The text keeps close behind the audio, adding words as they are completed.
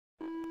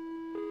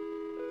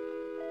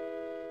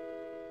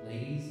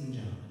Ladies and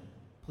gentlemen,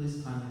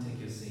 please kindly take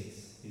your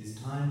seats. It is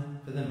time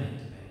for the mate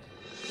debate.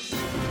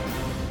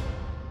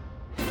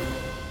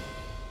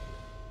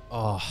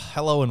 Oh,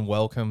 hello and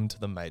welcome to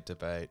the mate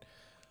debate.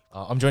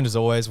 I'm joined as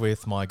always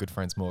with my good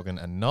friends Morgan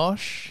and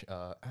Nosh.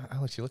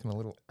 Alex, you're looking a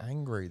little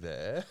angry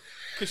there.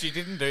 Because you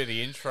didn't do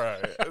the intro.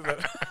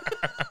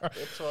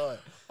 That's why.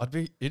 I'd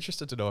be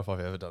interested to know if I've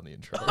ever done the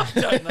intro. I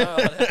don't know.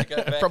 I'd have to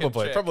go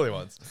back Probably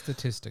once.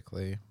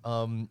 Statistically.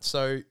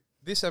 So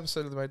this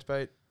episode of the mate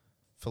debate,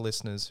 for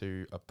listeners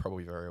who are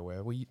probably very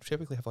aware, we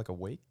typically have like a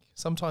week,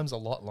 sometimes a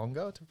lot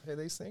longer to prepare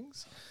these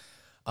things.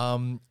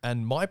 And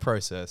my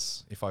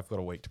process, if I've got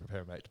a week to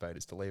prepare a mate debate,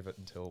 is to leave it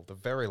until the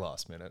very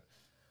last minute.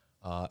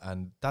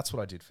 And that's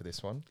what I did for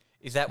this one.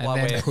 Is that And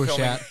why then we're push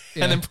filming? out,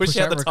 And then push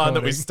out the time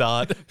that we recording.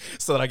 start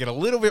so that I get a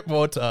little bit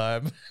more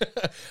time.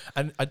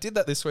 And I did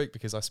that this week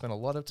because I spent a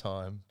lot of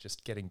time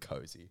just getting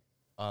cozy.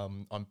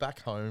 I'm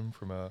back home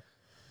from a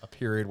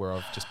period where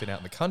I've just been out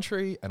in the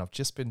country and I've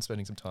just been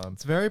spending some time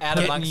It's very Out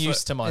getting amongst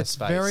used to my it's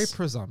space. very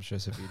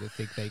presumptuous of you to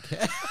think they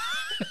can.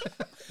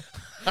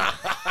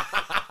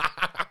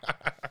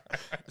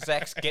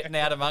 Zach's getting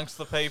out amongst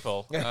the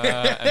people,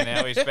 and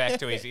now he's back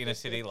to his inner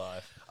city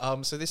life.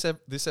 So this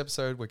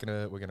episode we're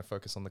gonna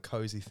focus on the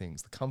cozy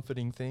things, the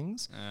comforting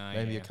things,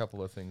 maybe a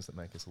couple of things that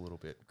make us a little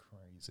bit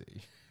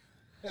crazy.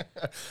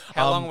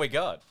 How long we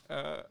got?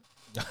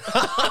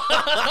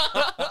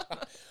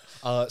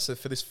 So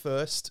for this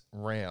first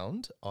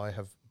round, I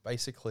have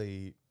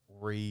basically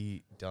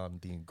redone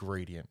the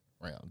ingredient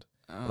round.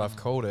 But I've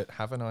called it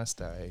 "Have a Nice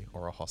Day"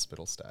 or "A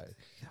Hospital Stay."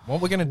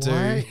 What we're gonna do?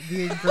 Why?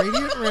 The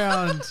ingredient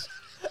round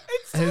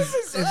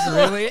it's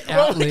really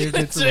outlived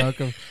its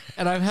welcome.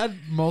 And I've had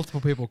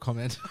multiple people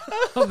comment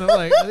on them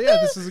like, oh, yeah,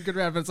 this is a good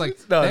round. But it's like,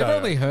 they've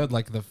only heard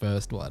like the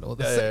first one or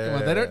the second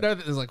one. They don't know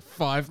that there's like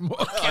 5 more.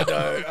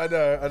 I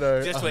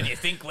know. Just when you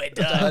think we're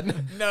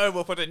done. No,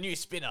 we'll put a new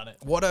spin on it.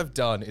 What I've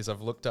done is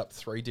I've looked up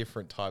 3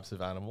 different types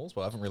of animals.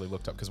 Well, I haven't really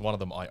looked up because one of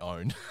them I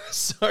own.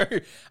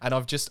 And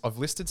I've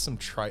listed some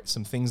traits,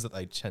 some things that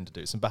they tend to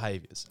do, some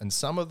behaviors. And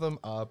some of them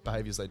are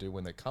behaviors they do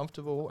when they're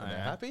comfortable and they're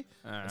happy.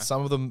 And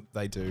some of them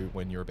they do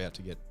when you're about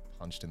to get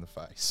punched in the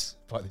face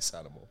by this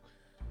animal.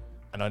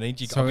 And I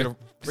need you. So I'm going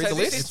to read the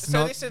list. It's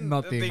This is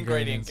not the the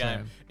ingredient ingredients game.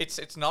 round.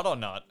 It's not or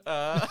not.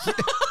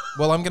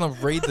 Well, I'm going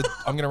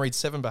to read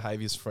 7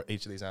 behaviors for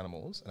each of these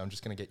animals, and I'm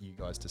just going to get you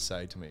guys to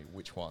say to me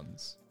which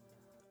ones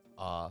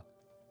are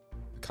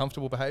the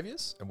comfortable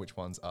behaviors and which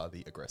ones are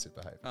the aggressive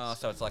behaviors. Oh,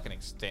 so it's like an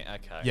extent.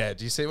 Okay. Yeah,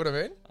 do you see what I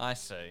mean? I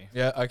see.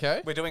 Yeah,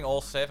 okay. We're doing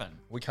all 7.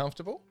 We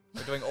comfortable?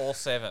 We're doing all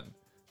 7.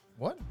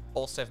 What?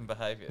 All 7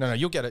 behaviors. No,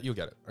 you'll get it,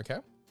 okay?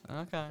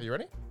 Okay. Are you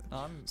ready?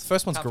 I'm The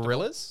first one's comfortable.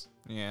 gorillas.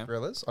 Yeah.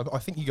 Gorillas. I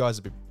think you guys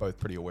are both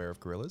pretty aware of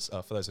gorillas.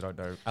 For those who don't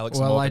know, Alex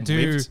Well, Morgan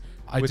lived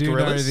I with do know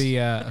gorillas. the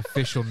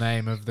official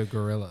name of the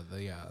gorilla,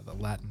 the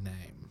Latin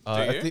name.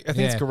 I Do you? think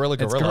it's gorilla.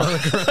 It's gorilla.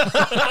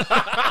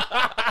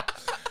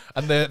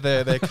 And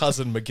their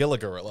cousin Magilla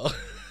gorilla.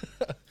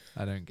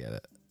 I don't get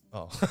it.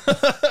 Oh,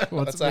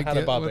 What's that's a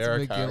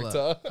Hanna-Barbera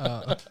Magilla?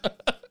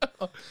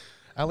 character.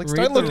 Alex, Read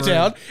don't the look room.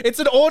 down. It's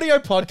an audio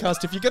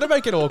podcast. If you're going to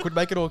make it awkward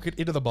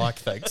into the mic,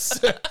 thanks.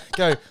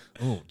 Go,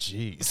 oh,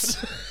 jeez.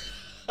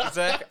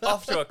 Zach,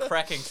 off to a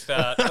cracking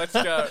start. Let's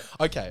go.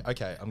 Okay.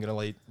 I'm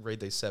going to read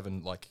these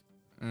 7,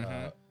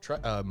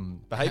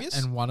 behaviors.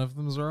 And one of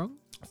them's wrong?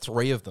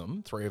 3 of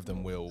them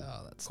will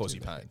that's cause too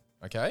you bad. pain.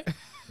 Okay?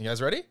 You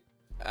guys ready?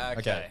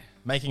 Okay.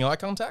 Making eye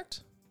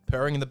contact,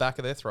 purring in the back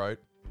of their throat,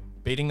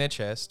 beating their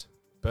chest,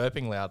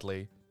 burping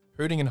loudly,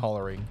 hooting and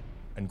hollering,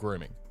 and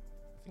grooming.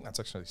 I think that's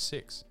actually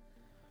 6.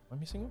 Am I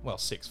missing one? Well,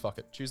 6. Fuck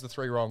it. Choose the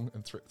 3 wrong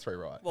and 3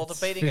 right. Well, the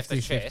It's beating of the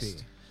 50-50.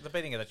 chest. The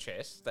beating of the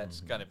chest, that's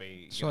going to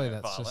be Surely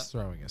that's violent. just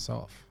throwing us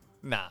off.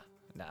 Nah.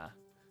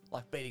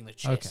 Like beating the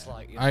chest, Okay,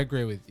 like... I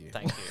agree with you.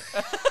 Thank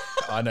you.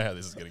 I know how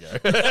this is going to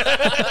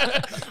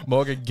go.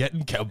 Morgan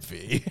getting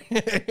comfy.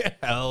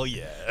 Hell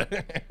yeah.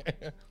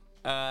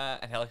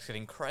 And Alex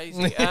getting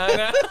crazy. No.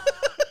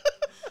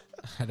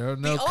 I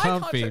don't know The eye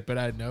comfy, contact- but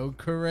I know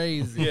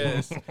crazy.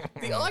 Yes.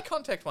 The eye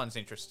contact one's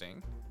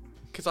interesting.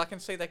 Because I can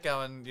see that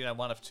going,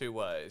 one of 2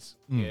 ways.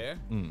 Yeah?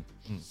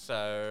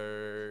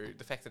 So,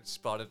 the fact that it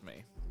spotted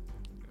me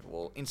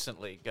will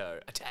instantly go,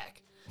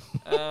 attack.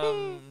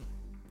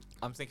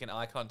 I'm thinking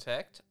eye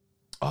contact.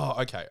 Oh,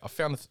 okay. I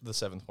found the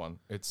 7th one.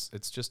 It's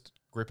just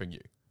gripping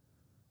you.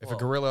 If a Well-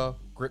 gorilla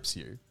grips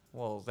you,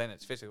 Well, then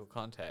it's physical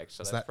contact,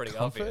 so is that's that pretty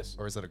comfort obvious.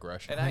 or is that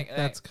aggression? It ain't, it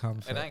That's ain't-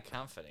 comfort. It ain't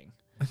comforting.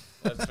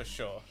 That's for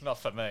sure. Not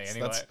for me,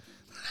 anyway. that's-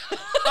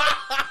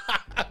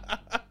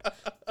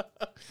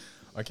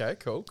 Okay,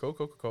 cool.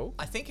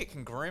 I think it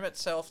can groom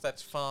itself.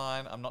 That's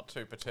fine. I'm not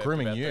too perturbed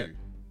Grooming about you.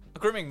 that.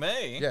 Grooming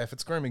me? Yeah, if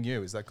it's grooming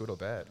you, is that good or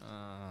bad?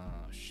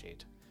 Oh,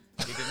 shit.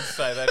 You didn't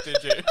say that,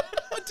 did you?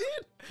 I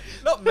did.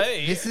 Not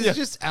me. This is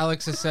just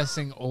Alex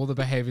assessing all the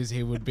behaviors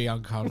he would be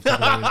uncomfortable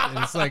with. And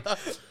it's like,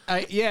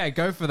 yeah,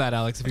 go for that,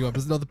 Alex, if you want, but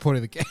it's not the point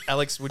of the game.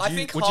 Alex, would I you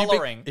think would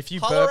hollering. you be, if you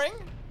Hollering?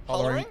 burp,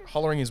 Hollering?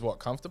 hollering is what,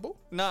 comfortable?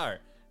 No.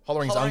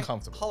 Hollering's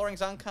uncomfortable.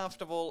 Hollering's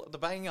uncomfortable. The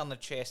banging on the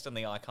chest and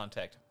the eye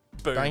contact.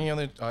 Boom. Banging on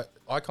the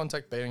eye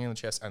contact, banging on the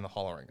chest, and the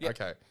hollering. Yep.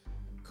 Okay,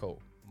 cool.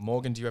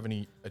 Morgan, do you have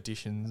any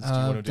additions? Do you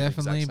want to do the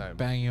Definitely exact same?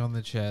 banging on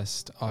the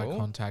chest, eye Cool.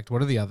 contact.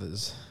 What are the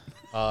others?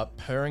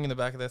 Purring in the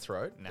back of their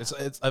throat. No.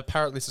 It's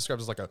apparently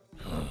described as like a.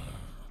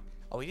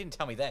 Oh, you didn't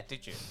tell me that,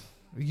 did you?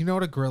 You know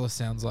what a gorilla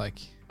sounds like?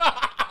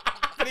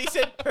 But he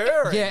said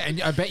purring. Yeah,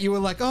 and I bet you were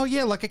like, oh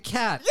yeah, like a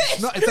cat.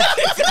 Yes! It's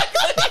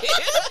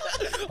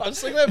I'm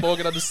so glad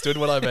Morgan understood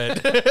what I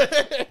meant.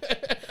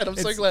 And I'm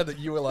so glad that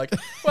you were like,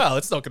 well,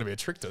 it's not going to be a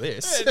trick to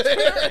this.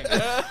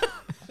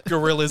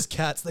 Gorillas,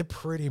 cats, they're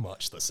pretty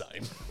much the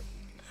same.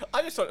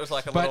 I just thought it was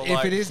like a but little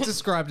if like... it is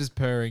described as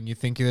purring, you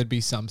think there'd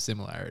be some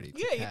similarity. To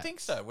Yeah, you'd cats. think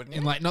so, wouldn't you?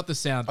 In like not the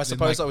sound. I but in,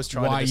 suppose like, I was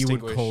trying why to you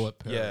distinguish. would call it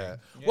purring. Yeah.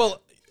 Yeah.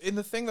 Well, in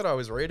the thing that I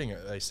was reading,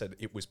 they said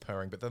it was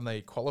purring, but then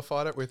they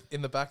qualified it with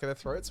in the back of their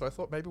throat. So I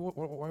thought maybe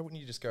why wouldn't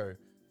you just go,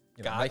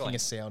 making Gargling. a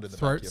sound in the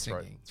Throat back of your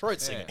throat? singing.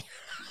 Throat singing.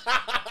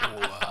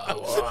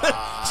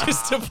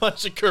 Just a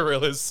bunch of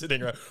gorillas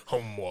sitting around.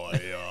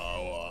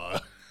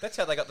 That's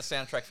how they got the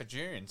soundtrack for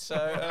June. So,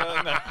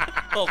 no,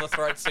 all the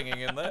throat singing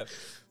in there.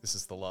 This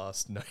is the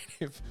last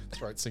native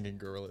throat singing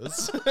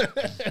gorillas.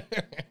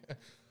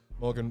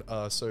 Morgan,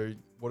 so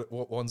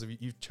what ones have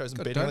you've chosen?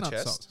 Got Beating on the donut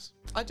chest. socks.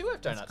 I do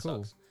have donut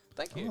cool. socks.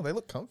 Thank you. Oh, they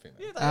look comfy. Man.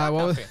 Yeah, they are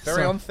what was- comfy.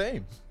 Very So- on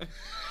theme.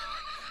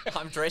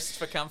 I'm dressed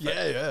for comfort.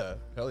 Yeah.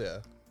 Hell yeah.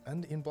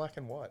 And in black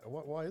and white.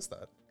 Why is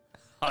that?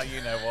 Oh,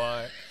 you know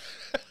why.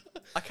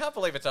 I can't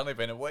believe it's only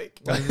been a week.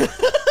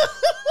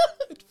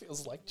 It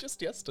feels like just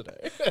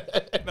yesterday.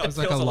 No, was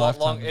it like feels a a lot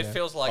lifetime long. It ago.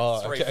 feels like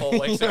Oh, 3-4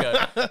 weeks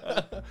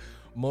ago.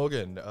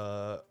 Morgan,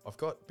 I've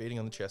got beating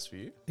on the chest for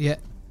you. Yeah,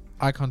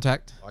 eye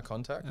contact. Eye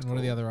contact. And what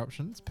are the other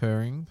options?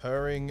 Purring.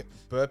 Purring,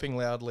 burping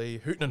loudly,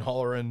 hooting and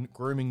hollering,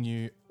 grooming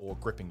you, or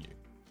gripping you.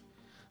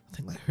 I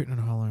think like hooting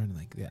and hollering and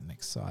like getting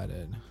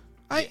excited.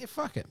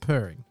 Fuck it,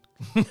 purring.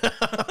 What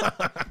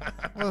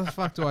the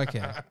fuck do I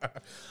care?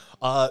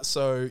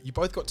 So you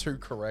both got 2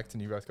 correct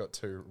and you both got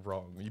 2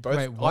 wrong. You both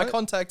Wait, eye what?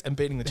 contact and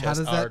beating the How chest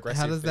does are that- aggressive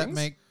how does that things.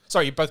 make-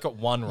 Sorry, you both got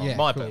 1 wrong. Yeah,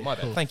 my cool, bad, my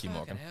bad. cool. Thank you,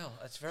 Morgan. Fucking hell,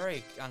 it's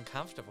very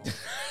uncomfortable.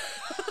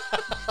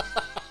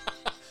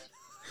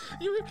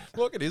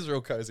 Morgan is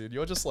real cozy and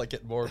you're just like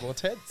getting more and more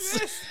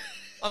tense.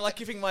 I'm like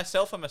giving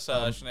myself a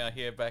massage now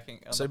here, backing.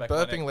 On So the back of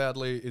my burping neck.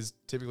 loudly is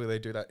typically they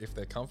do that if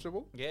they're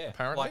comfortable. Yeah,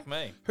 apparently. like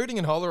me. Hooting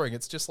and hollering,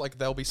 it's just like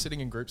they'll be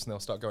sitting in groups and they'll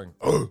start going,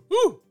 oh,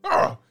 ooh,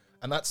 ah,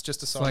 and that's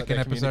just a sign like that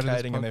they're an episode of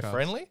this communicating and they're podcast.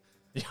 friendly.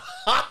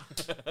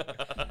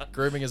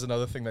 Grooming is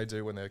another thing they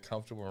do when they're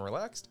comfortable and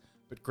relaxed.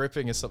 But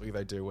gripping is something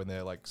they do when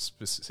they're like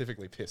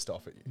specifically pissed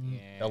off at you.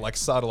 Yeah. They'll like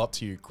sidle up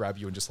to you, grab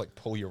you, and just like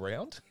pull you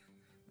around.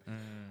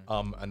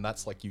 And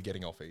that's like you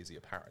getting off easy,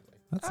 apparently.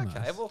 That's Okay,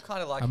 nice. well,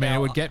 kind of like. I mean, how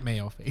it would get me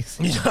off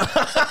easy.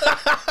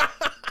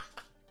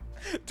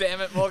 Damn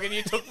it, Morgan!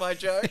 You took my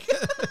joke.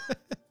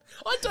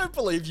 I don't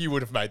believe you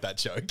would have made that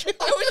joke. I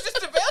was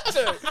just about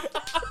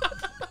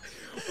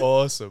to.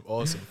 Awesome.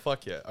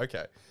 Fuck yeah.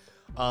 Okay.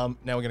 Now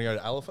we're gonna go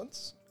to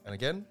elephants, and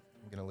again,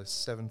 I'm gonna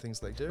list 7 things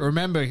they do.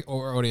 Remember,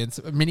 our audience,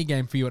 a mini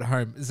game for you at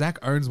home. Zach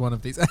owns one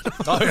of these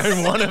animals. I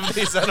own one of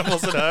these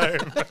animals at home.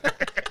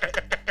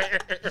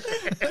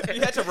 You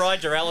had to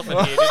ride your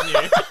elephant here, didn't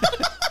you?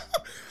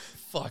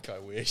 Fuck, I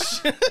wish.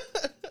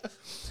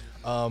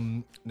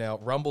 Now,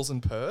 rumbles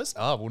and purrs.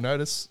 We'll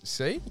notice,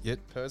 see?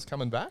 Purrs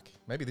coming back.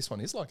 Maybe this one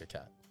is like a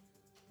cat.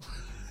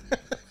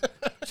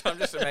 I'm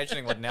just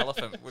imagining what an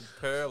elephant would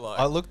purr like.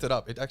 I looked it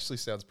up. It actually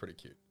sounds pretty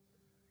cute.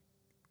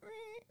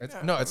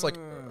 It's like...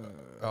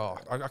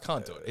 I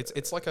can't do it.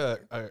 It's like a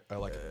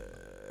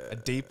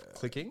deep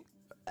clicking.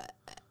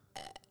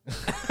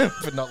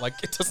 But not like...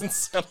 It doesn't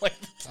sound like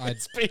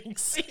it's being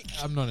sick.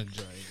 I'm not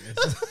enjoying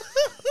this.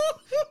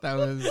 That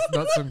was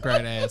not some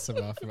great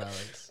ASMR from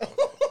Alex.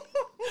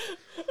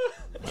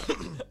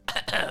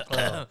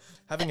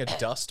 Having a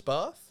dust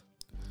bath,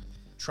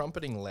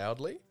 trumpeting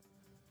loudly,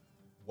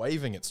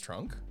 waving its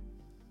trunk,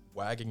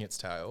 wagging its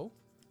tail,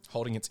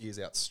 holding its ears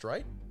out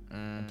straight,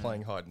 and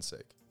playing hide and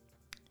seek.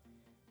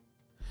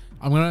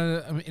 I'm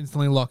gonna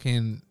instantly lock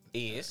in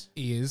Ears.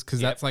 ears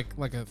because Yep. that's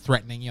like a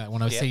threatening. You know,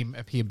 when I Yep. see him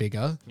appear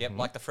bigger, Yep,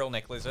 like the frill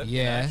neck lizard.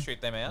 Yeah.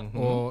 Shoot them out.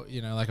 or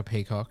like a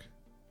peacock.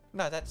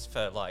 No, that's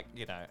for like,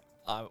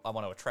 I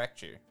want to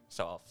attract you,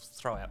 so I'll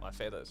throw out my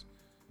feathers.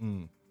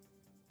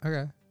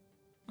 Okay,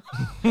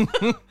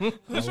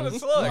 That's what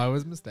it's like. I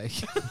was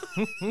mistaken.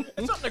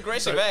 It's not an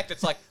aggressive act.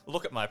 It's like,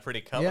 look at my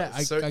pretty colours. Yeah,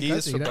 I So got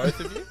ears you, for you know? both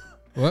of you?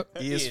 What?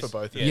 Ears for Ears,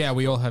 both of yeah. you. Yeah,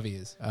 we all have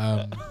ears.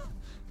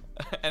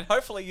 And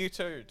hopefully you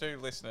too do,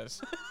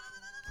 listeners.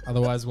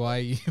 Otherwise,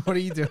 why? What are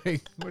you doing?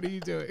 What are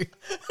you doing?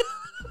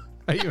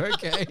 Are you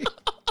okay?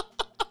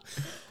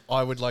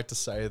 I would like to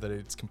say that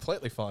it's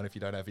completely fine if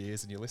you don't have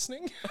ears and you're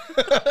listening.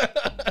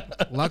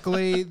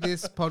 Luckily,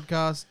 this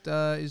podcast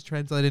is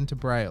translated into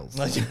brailles.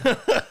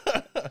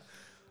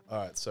 All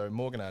right, so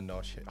Morgan and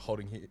Nosh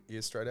holding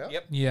ears straight out.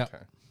 Yep. Yeah.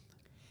 Okay.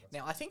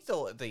 Now, I think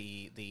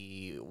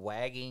the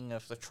wagging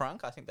of the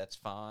trunk, I think that's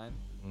fine.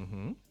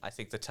 Mm-hmm. I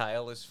think the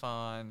tail is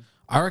fine.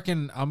 I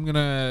reckon I'm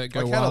gonna go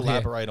I can't wild here.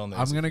 elaborate on this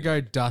I'm if gonna you-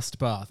 go dust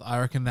bath. I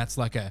reckon that's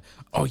like a,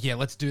 oh yeah,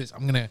 let's do this.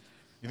 I'm gonna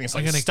You think it's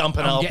like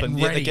stumping I'm up getting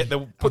and ready. they're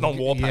putting on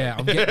war paint? Yeah,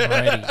 I'm getting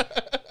ready.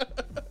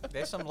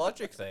 There's some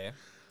logic there.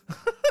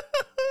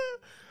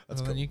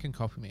 Then you can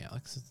copy me,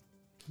 Alex.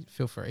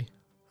 Feel free.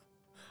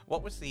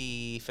 What was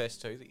the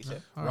first two that you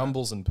said? All right.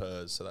 Rumbles and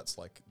purrs, so that's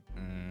like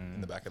in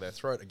the back of their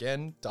throat.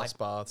 Again, dust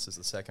baths is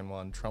the second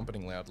one.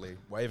 Trumpeting loudly,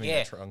 waving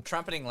Yeah, the trunk.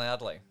 trumpeting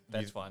loudly.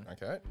 That's one.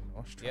 Okay,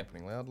 Nosh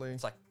trumpeting loudly.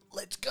 It's like,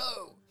 let's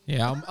go.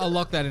 Yeah, I'll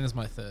lock that in as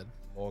my third.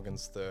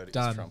 Morgan's third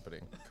Done. is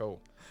trumpeting.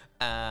 Cool.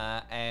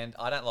 And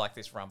I don't like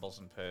this rumbles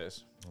and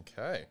purrs.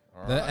 Okay,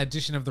 all The right.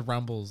 addition of the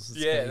rumbles. Is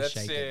Yeah, really that's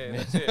shaking.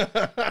 it. That's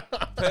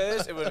it.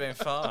 Purrs, it would have been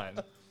fine.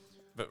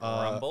 But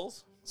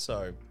rumbles?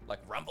 So, Like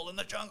rumble in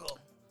the jungle.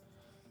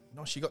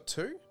 Nosh, you got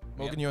two?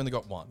 Morgan, you only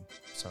got one.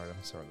 Sorry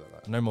about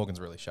that. I know Morgan's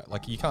really shy.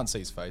 Like, you can't see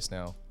his face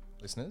now,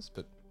 listeners,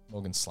 but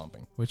Morgan's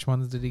slumping. Which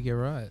ones did he get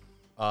right?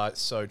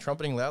 So,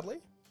 trumpeting loudly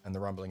and the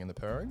rumbling and the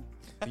purring.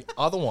 The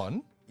other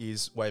one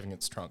is waving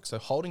its trunk. So,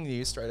 holding the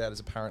ears straight out is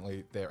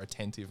apparently they're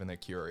attentive and they're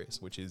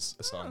curious, which is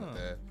a sign that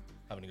they're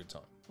having a good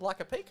time. Like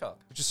a peacock.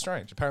 Which is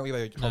strange. Apparently,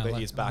 they hold their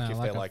ears back if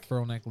they're like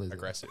frill neck lizard.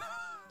 aggressive.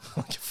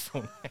 Like a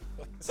full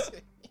necklace.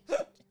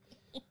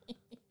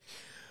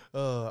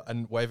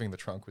 And waving the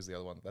trunk was the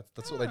other one.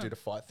 That's what they do to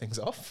fight things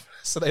off.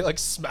 So they like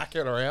smack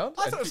it around.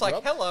 I and thought it was pick you like,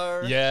 up.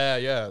 hello. Yeah.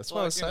 That's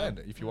what I was Like, you know.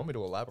 saying. If you want me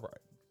to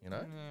elaborate, you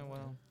know. Yeah,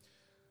 well.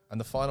 And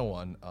the final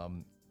one,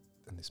 and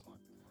this might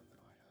be one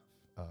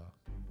that I have,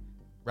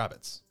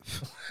 rabbits.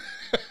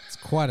 It's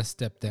quite a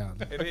step down.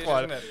 It is,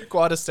 isn't it?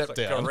 Quite a step It's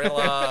like down.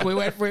 gorilla. we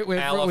went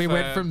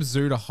Elephant. from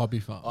zoo to hobby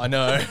farm. I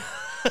know.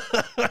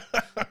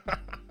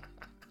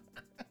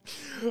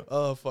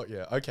 Oh fuck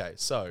yeah. Okay,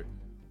 so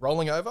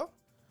rolling over,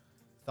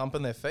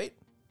 thumping their feet,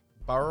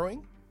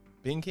 burrowing,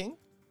 binking,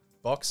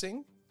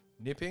 boxing,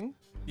 nipping,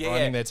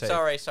 grinding their teeth.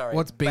 Sorry.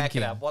 What's Back it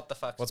binking? up. What the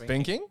fuck's What's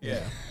binking?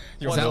 Yeah.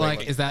 Is that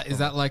like is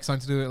that like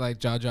something to do with like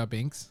Jar Jar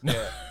Binks?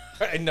 Yeah.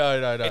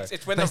 No.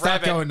 It's when They the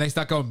start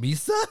rabbit. going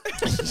Misa?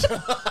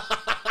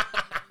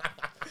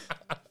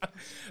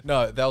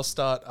 No, they'll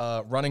start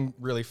running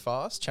really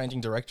fast,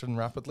 changing direction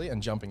rapidly,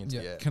 and jumping into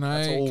the air. Can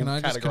That's I all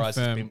just categorized as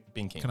confirm?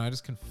 binking. Can I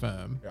just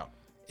confirm? Yeah.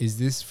 Is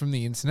this from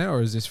the internet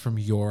or is this from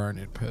your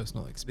own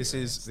personal This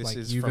experience? is Like,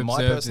 you've from my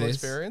observed personal this?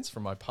 experience,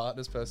 from my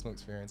partner's personal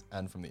experience,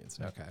 and from the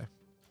internet. Okay.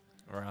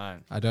 Right.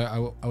 I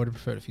would have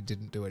preferred if you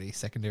didn't do any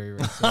secondary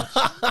research.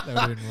 That would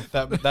have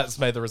been more That's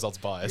made the results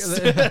biased.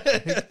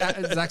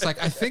 Zach's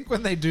like, I think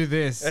when they do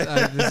this,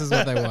 this is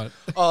what they want.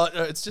 Oh,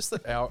 no, it's just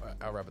that our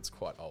rabbit's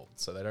quite old,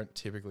 so they don't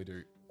typically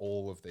do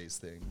all of these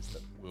things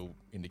that will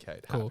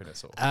indicate Cool.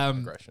 happiness or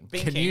aggression.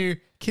 Binking.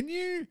 Can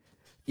you,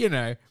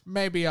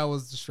 maybe I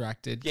was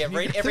distracted. Yeah, Can you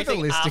read go through the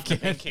everything list after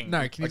again? binking. No,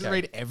 can you just Okay.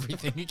 read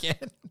everything again?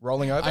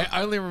 Rolling over.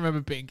 I only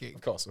remember binking.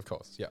 Of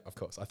course. Yeah, of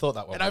course. I thought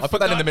that one. And I I've put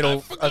that in the forgotten- middle.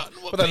 I've forgotten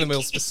I what put that in the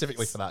middle binking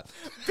specifically for that.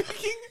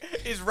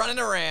 Binking is running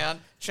around,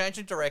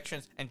 changing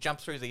directions, and jump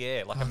through the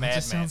air like a That madman.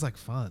 just sounds like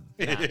fun.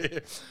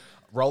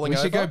 Rolling We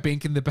over. should go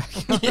bink in the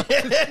backyard.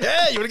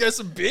 Yeah, you want to go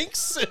some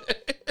binks?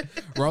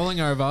 Rolling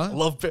over.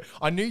 Love.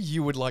 I knew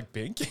you would like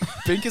bink.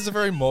 Bink is a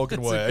very Morgan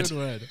It's word. a good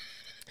word.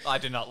 I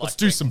do not like Let's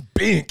do some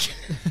bink.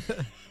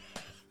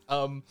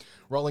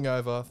 Rolling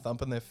over,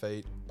 thumping their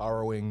feet,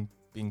 burrowing,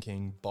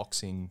 binking,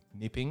 boxing,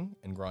 nipping,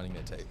 and grinding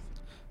their teeth.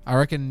 I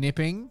reckon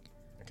nipping.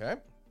 Okay.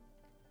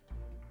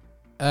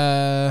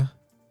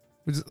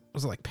 Was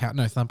it like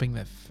thumping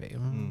their feet?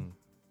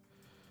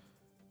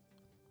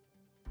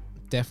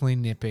 Definitely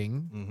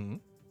nipping. Mm-hmm.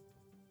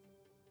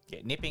 Yeah,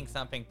 nipping,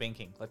 thumping,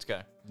 binking. Let's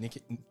go.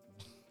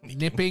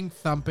 Nipping,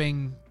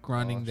 thumping,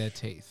 grinding Gosh. their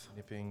teeth.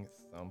 Nipping,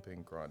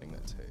 thumping, grinding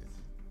their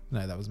teeth.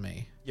 No, that was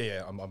me.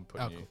 Yeah, I'm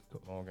putting Oh, you.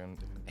 cool. Morgan.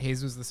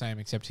 His was the same,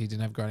 except he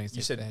didn't have grinding his You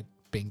teeth. said- They had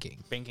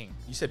binking. Binking.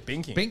 You said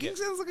binking. Binking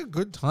sounds like a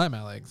good time,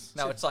 Alex.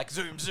 No, it's like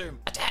zoom,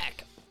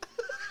 attack.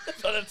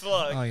 That's what it's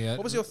like. Oh yeah.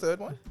 What was your third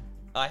one?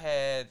 I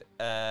had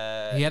He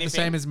had nipping, the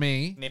same as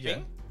me.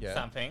 nipping, Yeah.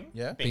 thumping,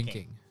 Yeah. binking.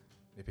 Binking.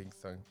 Nipping,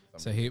 thumping.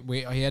 So he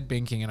had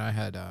binking and I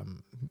had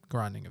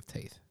grinding of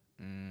teeth.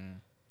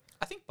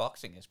 I think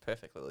boxing is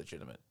perfectly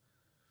legitimate.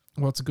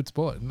 Well, it's a good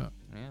sport, isn't it?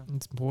 Yeah.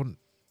 It's important.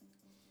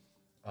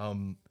 Yeah,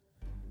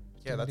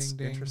 Ding, that's ding,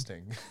 ding.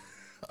 interesting.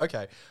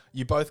 Okay,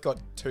 you both got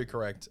two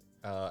correct,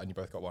 and you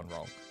both got one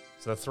wrong.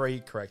 So the three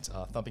correct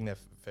are thumping their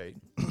feet,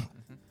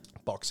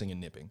 boxing, and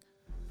nipping.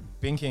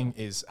 Binking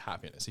is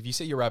happiness. If you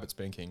see your rabbits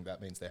binking,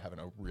 that means they're having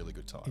a really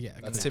good time. Yeah,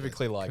 that's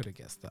typically could like have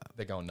guessed that.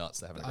 they're going nuts.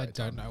 They're having a I great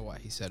time. don't know why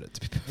he said it.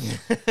 To be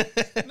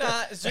perfect.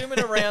 Nah, zooming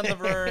around the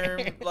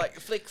room, like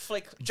flick,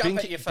 jump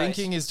at your face.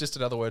 Binking is just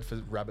another word for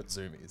rabbit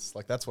zoomies.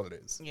 Like that's what it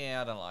is.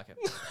 Yeah, I don't like it.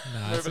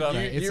 Nah, Move it on.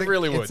 You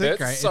really would. It's a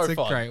That's so it's a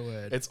fun. great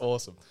word. It's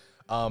awesome.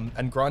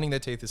 And grinding their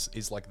teeth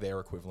is like their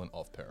equivalent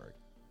of purring.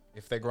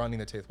 If they're grinding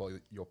their teeth while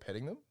you're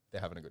petting them,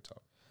 they're having a good time.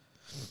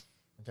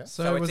 Okay.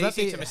 So was it's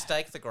that easy the, to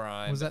mistake the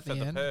grind was that for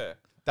the the end? purr.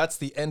 That's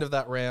the end of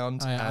that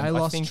round. and I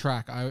lost think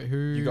track. Who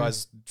You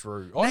guys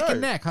drew. Oh, neck no.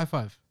 and neck. High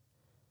five.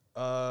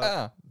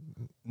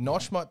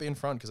 Nosh might be in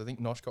front because I think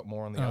Nosh got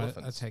more on the I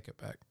elephants. take it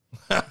back.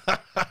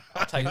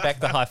 Take back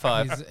the high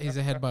five. He's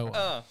ahead by one.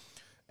 Oh.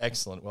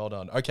 Excellent. Well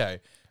done. Okay.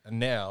 And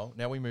now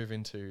we move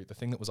into the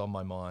thing that was on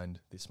my mind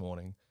this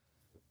morning.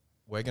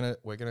 We're gonna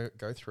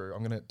go through.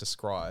 I'm gonna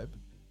describe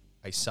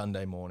a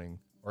Sunday morning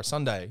or a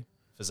Sunday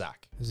for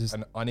Zach,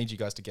 and I need you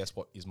guys to guess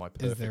what is my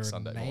perfect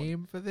Sunday morning. Is there a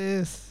name for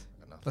this?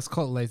 Let's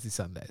call it Lazy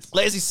Sundays.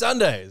 Lazy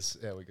Sundays.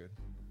 Yeah, we're good.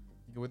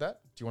 You good with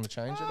that? Do you want to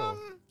change it or?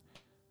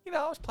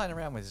 I was playing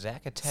around with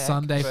Zach Attack.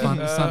 Sunday fun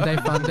day. Sunday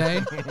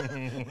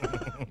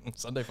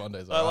fun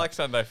days. I like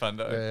Sunday fun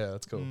day. Yeah,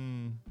 that's cool.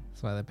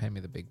 That's why they pay me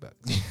the big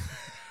bucks.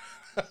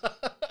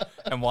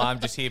 And why I'm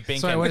just here binking.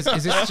 Sorry, is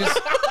this just?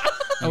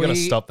 You gotta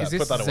stop that. Is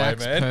this Put that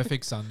Zach's away, man.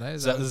 perfect Sunday?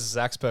 This is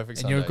Zach's perfect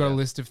Sunday. And you've got a yeah.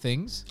 list of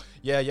things.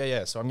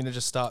 Yeah. So I'm gonna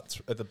just start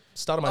at the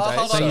start of my day.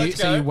 hold on, let's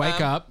So you go.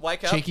 wake up,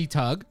 cheeky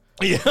tug.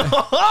 Yeah.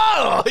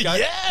 Oh, Go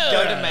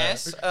to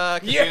mass.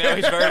 'Cause you know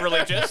he's very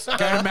religious. Go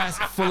to mass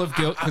full of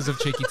guilt because of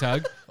cheeky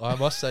tug. I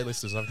must say,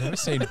 listeners, I've never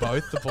seen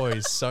both the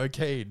boys so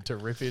keen to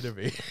rip into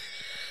me.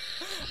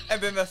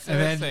 And then the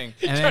third thing.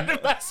 And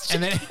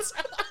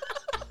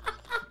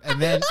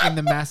then in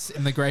the mass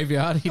in the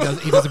graveyard, he does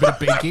a bit of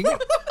binking.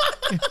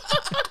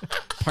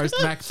 Post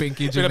Mac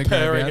binkage in the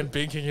purring graveyard. and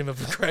binking in the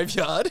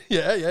graveyard.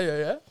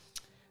 Yeah.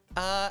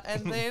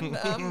 And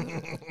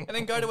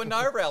then go to a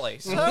no rally.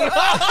 So,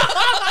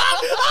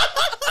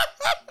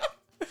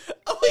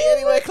 are we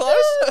anywhere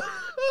close?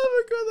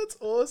 Oh my god, that's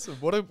awesome!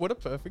 What a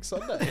perfect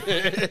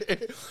Sunday.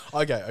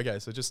 Okay.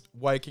 So just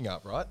waking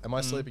up, right? Am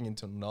I sleeping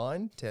until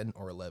 9, 10,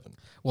 or 11?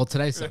 Well,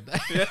 today's Sunday.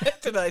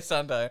 Today's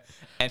Sunday,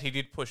 and he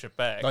did push it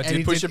back. I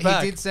did push it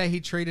back. He did say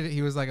he treated it.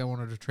 He was like, I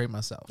wanted to treat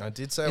myself. I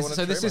did say I wanted to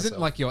So treat this isn't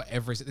myself. like your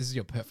every. This is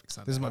your perfect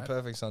Sunday. This is my right?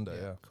 perfect Sunday.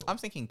 Yeah. Cool. I'm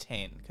thinking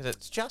 10 because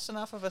it's just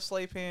enough of a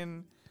sleep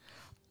in.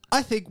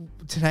 I think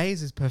today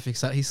is his perfect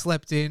Sunday. He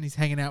slept in. He's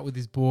hanging out with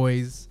his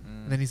boys,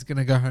 and then he's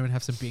gonna go home and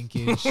have some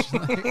binkage.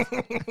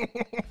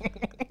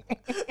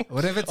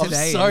 Whatever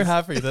today I'm so is.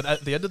 happy that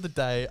at the end of the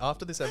day,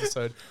 after this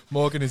episode,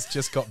 Morgan has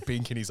just got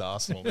Bink in his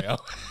arsenal now.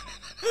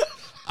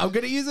 I'm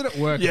gonna use it at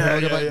work. Yeah,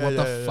 and yeah, what yeah,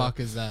 the yeah. fuck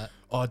is that?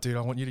 Oh, dude,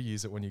 I want you to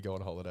use it when you go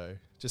on holiday.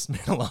 Just me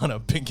and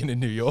Alana binking in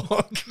New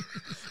York.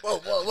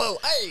 Whoa,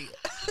 hey!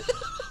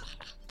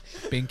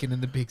 Binking in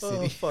the big city.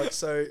 Oh, fuck.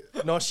 So,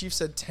 Nosh, you've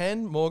said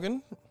 10,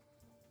 Morgan.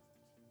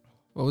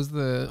 What was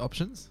the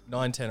options?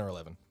 9, 10, or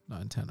 11.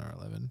 9, 10, or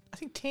 11. I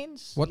think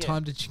 10's. What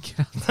time did you get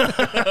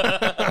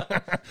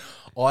up?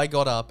 I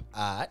got up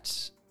at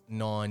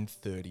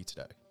 9:30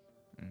 today.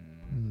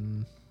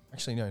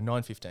 Actually, no,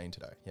 9:15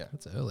 today. Yeah.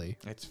 That's early.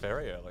 It's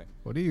very early.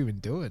 What are you even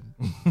doing?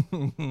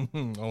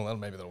 Well,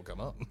 maybe that'll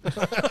come up.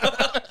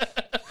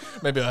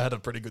 Maybe I had a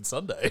pretty good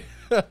Sunday.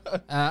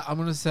 I'm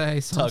gonna say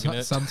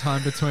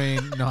sometime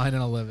between 9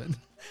 and 11.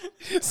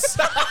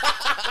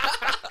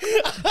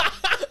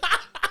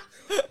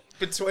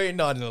 Between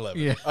 9 and 11.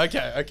 Yeah.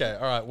 Okay.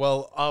 All right.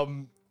 Well,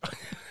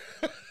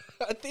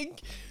 I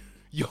think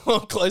you're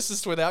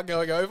closest without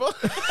going over.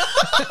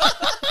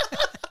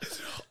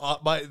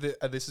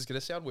 This is going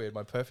to sound weird.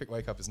 My perfect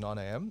wake up is 9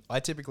 a.m. I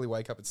typically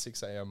wake up at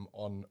 6 a.m.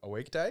 on a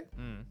weekday.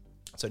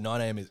 So 9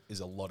 a.m. is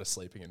a lot of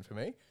sleeping in for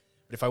me.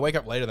 But if I wake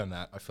up later than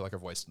that, I feel like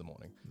I've wasted the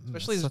morning.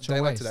 Especially such a a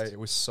day like waste. today. It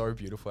was so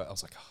beautiful. I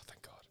was like, oh,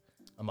 thank God.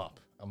 I'm up.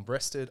 I'm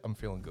rested. I'm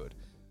feeling good.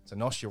 So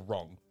Nosh, you're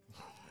wrong.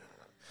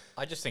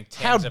 I just think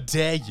 10's How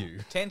dare you?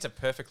 10's are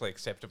perfectly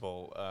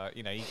acceptable.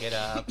 You get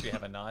up, you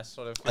have a nice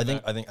sort of. I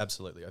think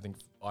absolutely. I think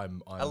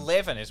I'm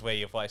 11 is where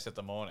you've wasted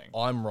the morning.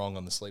 I'm wrong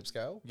on the sleep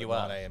scale. You but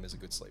are. 9 a.m. is a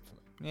good sleep for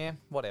me. Yeah,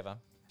 whatever.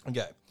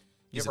 Okay.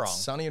 You're Is wrong. it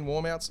sunny and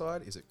warm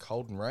outside? Is it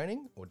cold and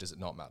raining? Or does it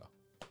not matter?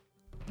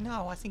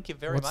 No, I think you're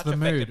very What's much the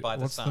affected mood? by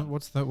the sun.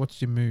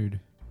 What's your mood?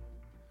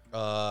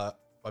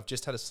 I've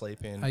just had a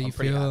sleep in. Are you I'm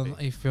pretty feeling?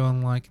 happy. Are you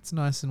feeling like it's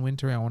nice and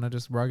wintry? I want to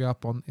just rug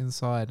up on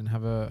inside and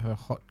have a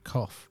hot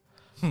cough.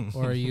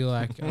 Or are you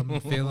like I'm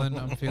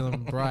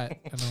feeling bright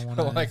and I want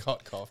I to like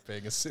hot cough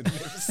being a synonym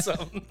for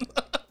something.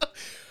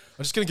 I'm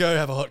just going to go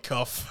have a hot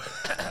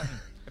cough.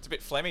 It's a bit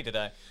phlegmy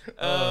today.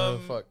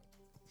 Fuck.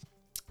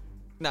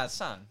 No,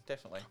 sun,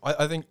 definitely.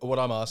 I think what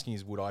I'm asking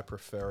is, would I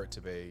prefer it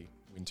to be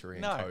wintry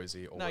and No.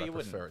 cozy, or No, would I you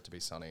prefer wouldn't. it to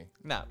be sunny?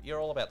 No, you're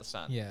all about the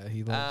sun. Yeah,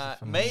 he loves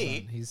the fucking Me,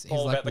 sun. He's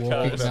all like about the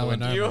walking coast.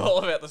 melanoma. You're all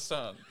about the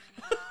sun.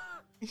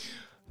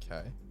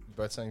 Okay. You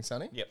both saying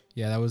sunny? Yep.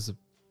 Yeah, that was a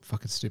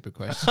fucking stupid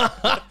question.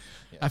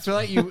 I feel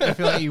like you wear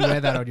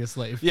that on your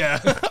sleeve. Yeah.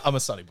 I'm a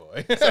sunny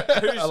boy. Who's,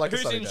 I like a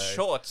who's sunny in day.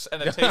 shorts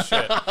and a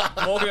t-shirt?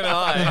 Morgan and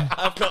I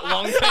have got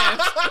long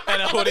pants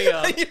and a hoodie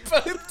on. You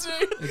both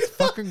do. It's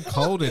fucking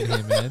cold in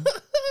here, man.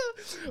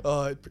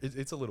 Oh,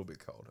 it's a little bit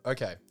cold.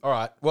 Okay. All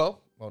right. Well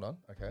done.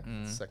 Okay.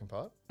 Second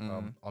part.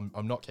 I'm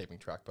not keeping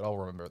track, but I'll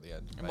remember at the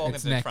end. And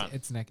Morgan's in front.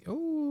 It's neck.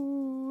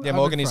 Ooh. Yeah, I'm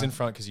Morgan is front. in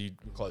front because you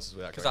were closest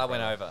without. Because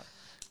going I went further.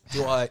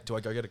 over. Do I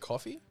go get a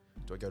coffee?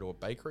 Do I go to a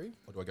bakery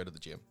or do I go to the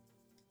gym?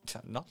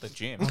 Not the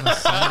gym.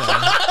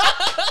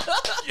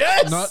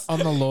 Yes. Not on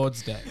the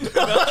Lord's Day.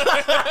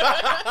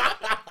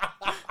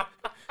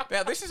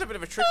 Now, this is a bit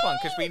of a trick one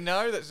because we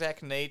know that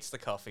Zach needs the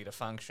coffee to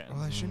function.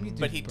 Well, I assume you do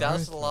But he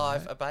does both,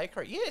 love right? a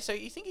bakery. Yeah, so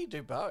you think he'd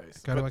do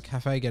both. Go to a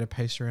cafe, get a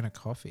pastry and a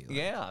coffee. Like,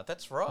 Yeah,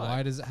 that's right.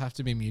 why does it have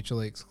to be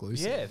mutually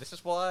exclusive? Yeah, this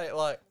is why,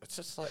 like, it's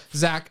just like...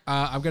 Zach,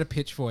 I'm going to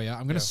pitch for you.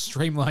 I'm going to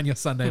streamline your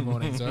Sunday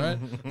mornings, all right?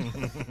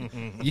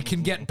 You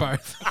can get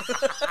both.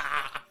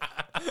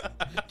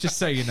 Just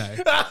so you know.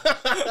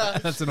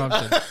 That's an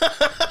option.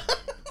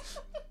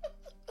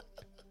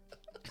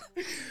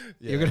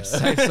 You're going to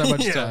save so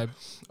much time.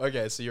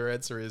 Okay, so your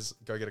answer is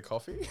go get a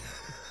coffee?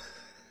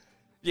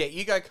 Yeah,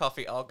 you go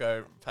coffee, I'll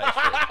go pastry.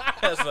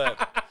 How's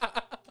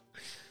that?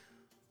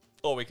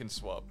 Or we can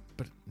swap.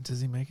 But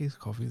does he make his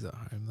coffees at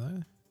home,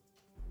 though?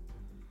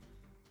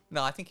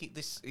 No, I think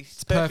he's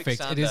It's perfect. perfect.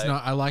 Sunday. It is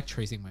not. I like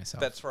treating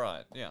myself. That's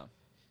right, yeah.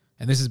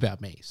 And this is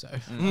about me, so.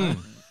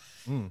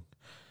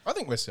 I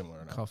think we're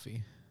similar enough.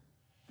 Coffee.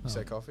 You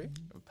say coffee?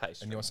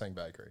 Pastry. And you're saying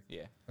bakery?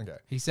 Yeah. Okay.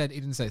 He said, he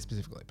didn't say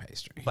specifically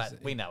pastry. He But said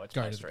we know it's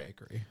go pastry. to the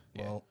bakery.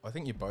 Yeah. Well, I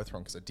think you're both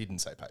wrong because I didn't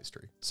say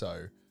pastry.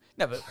 So...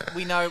 No, but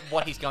we know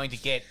what he's going to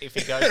get if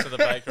he goes to the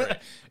bakery.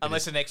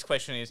 Unless the next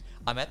question is,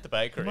 I'm at the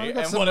bakery, and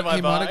what am I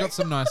He might buying? have got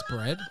some nice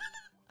bread.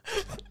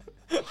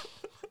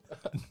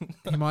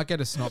 He might get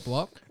a snot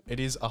block. It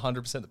is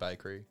 100% the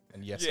bakery.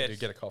 And yes, I do Yes.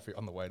 get a coffee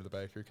on the way to the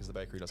bakery because the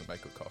bakery doesn't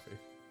make good coffee.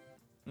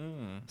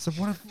 So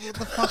what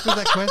the fuck was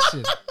that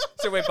question?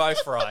 So we're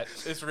both right.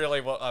 Is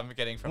really what I'm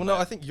getting from Well, no,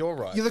 that. I think you're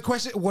right. The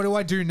question, what do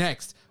I do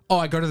next? Oh,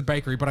 I go to the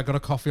bakery, but I got a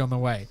coffee on the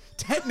way.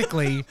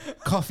 Technically,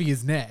 coffee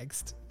is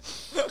next.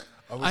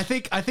 I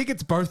think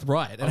it's both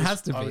right. It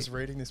has to be. I was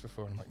reading this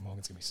before and I'm like,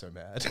 Morgan's going to be so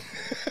mad.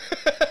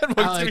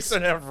 Morgan's going to be so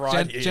mad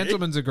right here.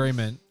 Gentleman's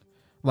agreement.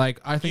 Like,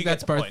 I think You get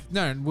that's the both. point.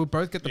 No, we'll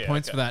both get the Yeah,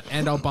 points okay. for that,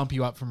 and I'll bump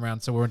you up from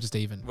round, so we're just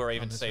even. We're on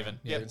even, this Stephen. round.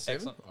 Yep, Steven?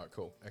 excellent. All right,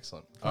 cool.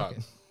 Excellent. Okay.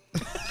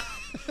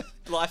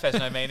 Life has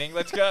no meaning.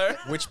 Let's go.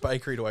 Which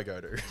bakery do I go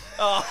to?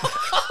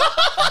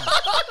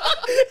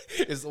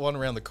 Is the one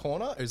around the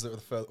corner or is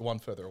it the one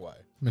further away?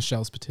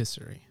 Michelle's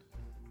Patisserie.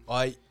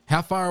 I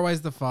How far away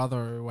is the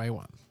farther away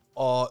one?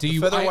 Do Do the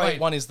you- further I- away wait.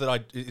 one is that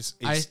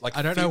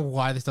I don't know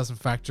why this doesn't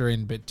factor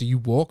in, but do you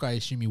walk? I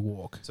assume you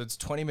walk. So it's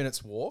 20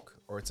 minutes walk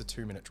or it's a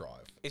 2-minute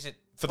drive. Is it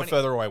For 20 the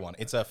further away one,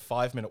 it's a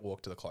 5-minute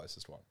walk to the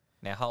closest one.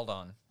 Now hold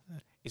on.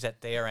 Is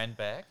that there and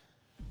back?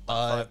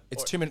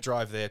 It's 2-minute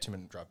drive there,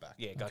 2-minute drive back.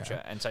 Yeah, gotcha.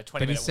 Okay. And so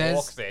But he 20-minute says-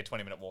 walk there,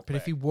 20-minute walk But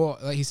back. if you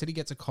walk, like he said, he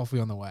gets a coffee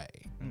on the way.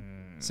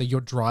 So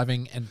you're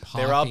driving and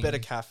parking. There are better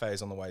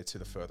cafes on the way to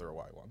the further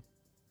away one.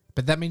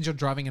 But that means you're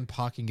driving and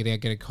parking,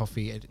 getting a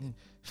coffee.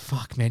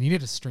 Fuck, man, you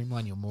need to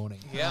streamline your morning.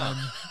 Yeah.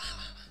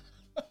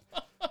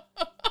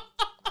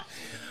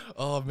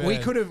 Oh man, We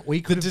could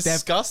have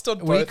disgust on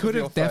both we of could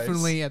your have face.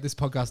 definitely at this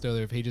podcast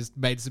earlier if he just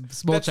made some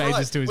small That's changes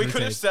right. to his We routine.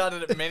 could have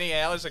started it many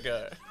hours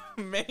ago.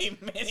 many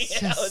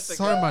It's hours just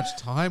ago. so much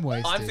time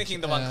wasted. I'm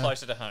thinking the one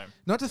closer to home.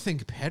 Not to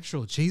think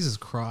petrol. Jesus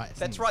Christ.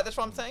 That's right. That's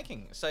what I'm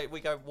thinking. So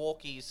we go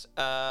walkies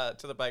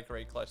to the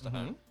bakery close to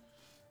home.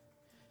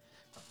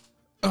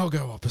 I'll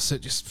go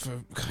opposite just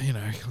for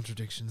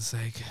contradiction's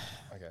sake.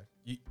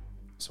 Okay.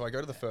 So I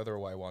go to the further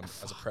away one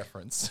as a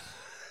preference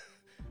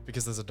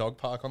because there's a dog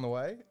park on the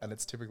way and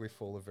it's typically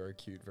full of very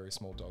cute, very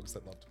small dogs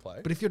that love to play.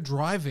 But if you're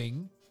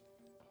driving,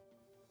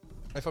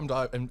 If I'm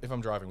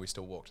driving, we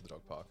still walk to the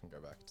dog park and go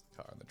back to the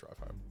car and then drive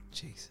home.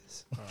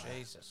 Jesus,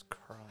 Jesus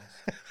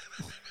Christ.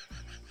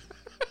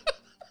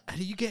 how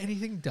do you get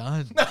anything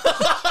done?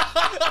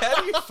 How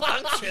do you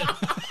function?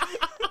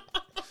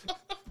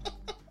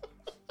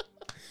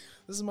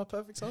 This is my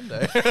perfect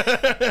Sunday.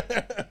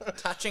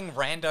 Touching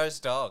randos'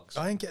 dogs.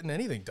 I ain't getting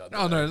anything done.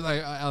 Oh no,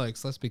 like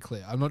Alex, let's be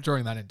clear. I'm not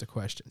drawing that into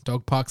question.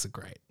 Dog parks are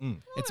great.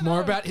 It's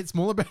more about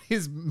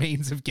his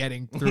means of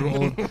getting through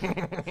all.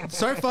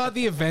 So far,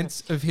 the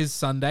events of his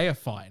Sunday are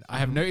fine. I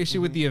have no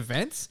issue with the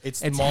events.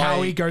 It's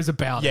how he goes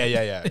about it.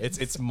 Yeah.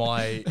 It's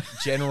my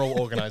general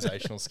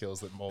organizational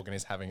skills that Morgan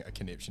is having a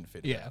conniption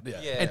fit. Yeah. Yeah.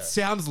 It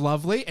sounds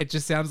lovely. It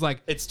just sounds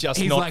like It's just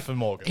he's not like, for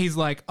Morgan. He's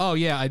like, oh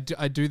yeah,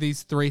 I do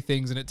these 3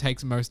 things and it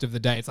takes most of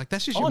the day. It's like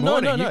that's just your Oh no,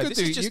 morning. no, You no! could This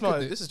do- is you just could my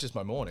do- this is just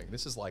my morning.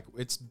 This is like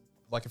it's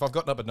like if I've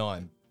gotten up at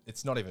 9,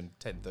 it's not even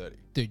 10:30.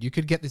 Dude, you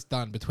could get this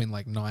done between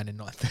like 9 and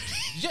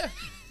 9:30. Yeah,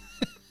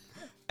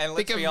 And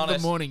let's Think be of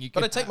honest, the morning. You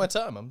but I could take my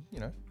time. I'm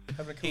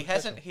having a he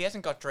conversation.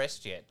 hasn't got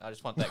dressed yet. I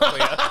just want that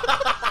clear.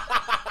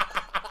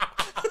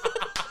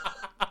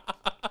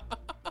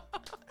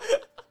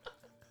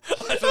 I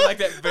just want to make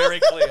that very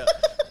clear.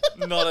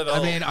 Not at all.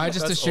 I mean, I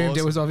just That's assumed it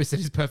awesome. was obvious that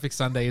his perfect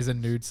Sunday is a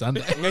nude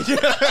Sunday.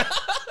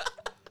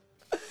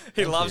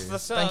 he loves you. the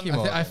sun. Thank you,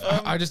 Mark.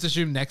 I just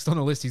assumed next on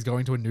the list he's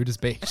going to a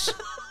nudist beach.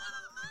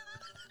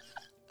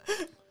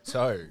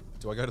 So,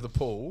 do I go to the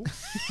pool?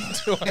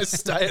 Do I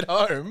stay at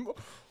home,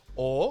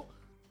 or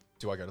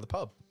do I go to the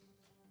pub?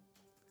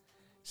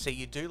 See,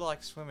 you do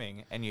like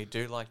swimming and you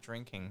do like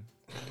drinking.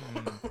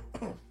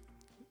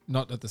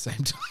 Not at the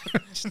same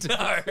time. Just-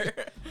 No.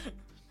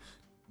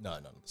 No,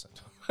 not at the same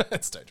time.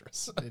 It's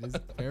dangerous. It is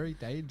very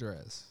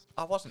dangerous.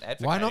 I wasn't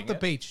advocating Why not the it.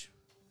 beach?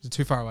 Is it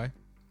too far away?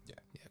 Yeah.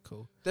 Yeah,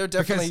 cool. There are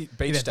definitely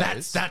beach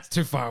days. That's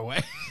too far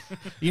away.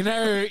 you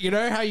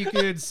know how you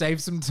could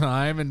save some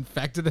time and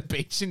factor the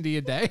beach into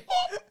your day?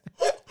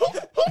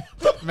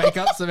 Make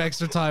up some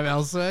extra time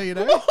elsewhere, you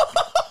know?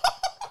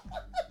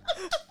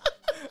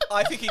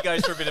 I think he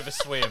goes for a bit of a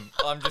swim.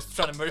 I'm just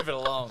trying to move it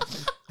along.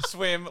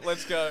 Swim,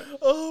 let's go.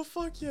 Oh,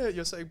 fuck yeah.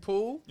 You're saying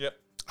pool? Yep.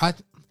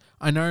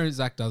 I know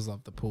Zach does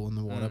love the pool and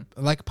the water.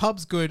 Like,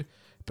 pub's good,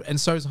 and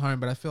so's home,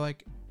 but I feel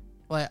like,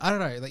 I don't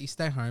know, like, you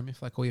stay home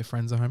if, like, all your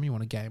friends are home, you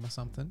want a game or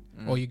something,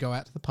 or you go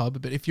out to the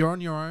pub. But if you're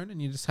on your own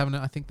and you're just having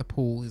it, I think the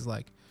pool is,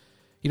 like,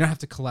 you don't have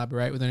to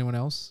collaborate with anyone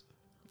else.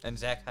 And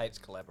Zach hates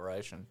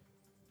collaboration.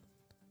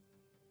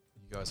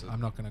 You guys are... I'm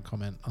not going to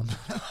comment on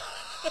that.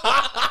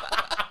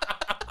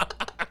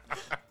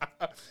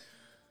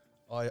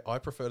 I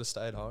prefer to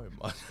stay at home.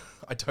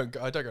 I don't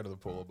go to the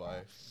pool on my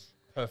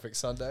perfect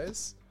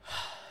Sundays.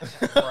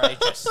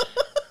 Outrageous.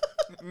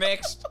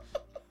 Next.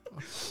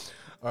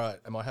 All right.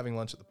 Am I having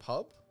lunch at the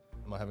pub?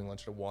 Am I having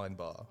lunch at a wine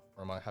bar?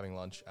 Or am I having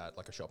lunch at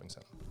like a shopping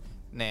centre?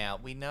 Now,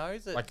 we know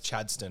that... Like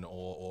Chadston,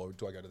 or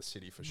do I go to the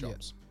city for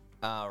shops?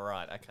 Oh,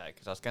 right. Okay.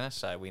 Because I was going to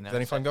say, we know...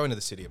 Then if I'm going to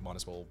the city, it might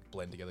as well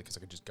blend together because I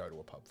could just go to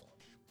a pub for lunch.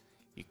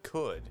 You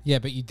could. Yeah,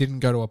 but you didn't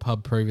go to a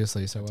pub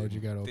previously, so why would you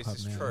go to a This pub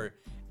is now? true.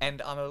 And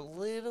I'm a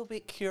little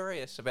bit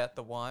curious about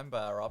the wine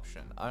bar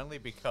option, only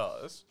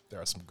because...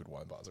 There are some good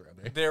wine bars around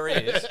here. There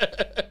is,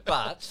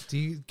 but... Do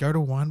you go to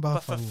a wine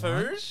bar But for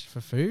for lunch? For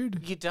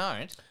food? You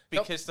don't,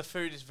 because the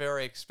food is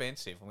very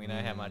expensive, and we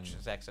know how much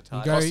Zach's a You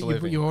tight go, Cost of you,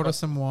 living. you order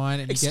some wine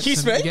and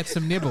Excuse you me? get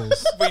some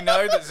nibbles. We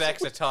know that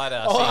Zach's a tight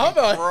ass. Oh, so am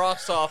you I?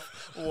 cross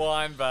off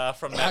wine bar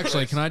from that.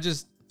 Actually, list. can I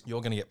just...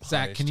 You're going to get punished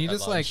Zach, can you at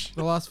just, lunch.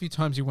 the last few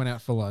times you went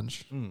out for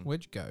lunch,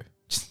 where'd you go?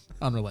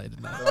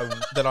 Unrelated, no.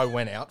 that I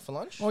went out for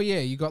lunch? Oh, yeah,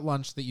 you got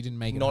lunch that you didn't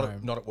make at home.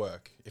 Not at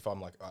work, if I'm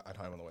like at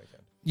home on the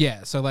weekend.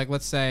 Yeah, so like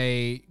let's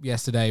say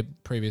yesterday,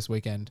 previous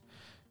weekend,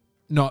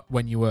 not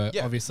when you were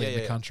obviously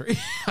in the country.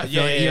 I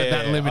feel like you're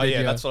that limited.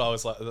 Yeah, that's what I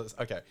was like.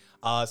 Okay.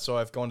 So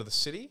I've gone to the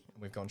city,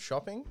 we've gone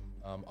shopping.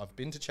 I've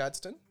been to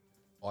Chadston.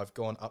 I've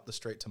gone up the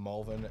street to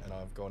Malvern, and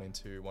I've gone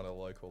into one of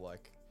the local,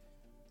 like,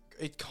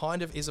 it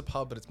kind of is a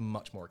pub, but it's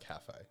much more a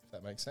cafe, if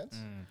that makes sense.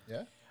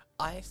 Yeah?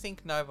 I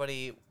think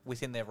nobody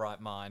within their right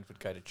mind would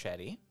go to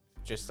Chatty.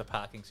 Just the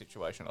parking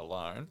situation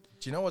alone.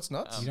 Do you know what's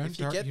nuts? You If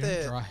you get don't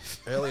there drive.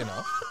 early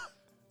enough,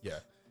 yeah,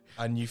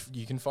 and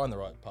you can find the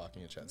right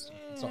parking at Chadston.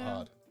 It's not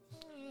hard.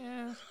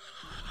 Yeah.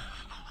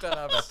 Don't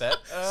know about that.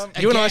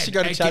 You and I should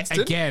go to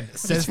Chadston. Again,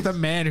 says the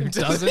man who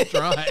doesn't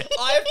drive.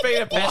 I have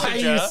been a Why are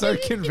passenger. you so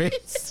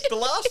convinced? The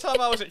last time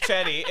I was at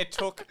Chatty, it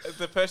took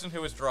the person who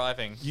was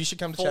driving You should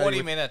come to 40 Chatty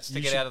with- minutes to you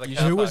get should- out of the you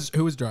car.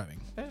 Who was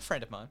driving? A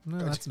friend of mine. No,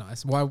 that's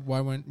nice. Why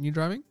weren't you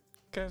driving?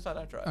 Because I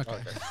don't drive. Okay.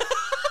 Okay.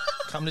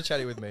 Come to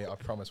Chatty with me. I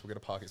promise we'll get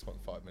a parking spot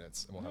in 5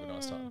 minutes and we'll have a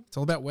nice time. It's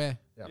all about where.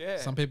 Yeah.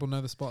 Some people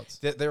know the spots.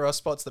 There are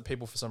spots that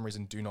people for some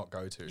reason do not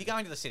go to. You're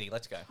going to the city.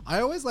 Let's go.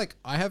 I always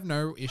I have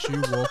no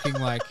issue walking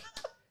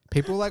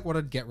people want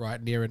to get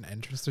right near an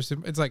entrance or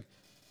something. It's like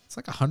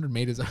 100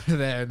 meters over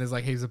there and there's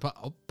he's a park.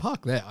 I'll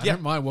park there. I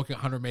don't mind walking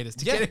 100 meters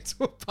to get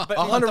into a park. But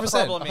 100%,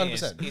 the problem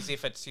 100%. is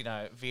if it's,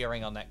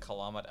 veering on that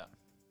kilometre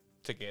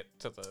to get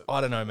to the...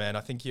 I don't know, man.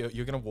 I think you're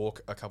going to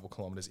walk a couple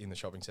kilometers in the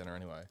shopping centre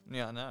anyway.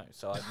 Yeah, I know.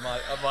 So I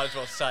might as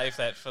well save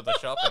that for the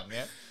shopping,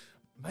 yeah?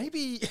 Maybe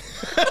we need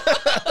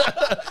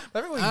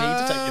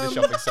to take you to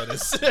shopping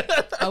centres.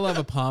 I love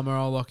a Palmer.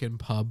 I'll lock in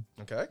pub.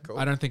 Okay, cool.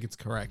 I don't think it's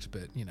correct,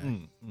 but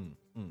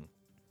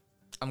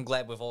I'm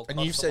glad we've all... And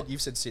you've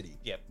said city.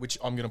 Yep. Which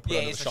I'm going to put Yeah,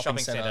 under it's the a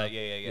shopping shopping centre.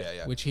 centre.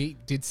 Yeah. which he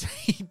did say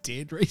he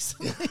did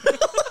recently.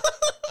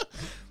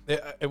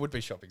 It would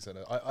be shopping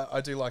centre.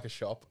 I do like a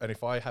shop, and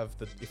if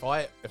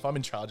I'm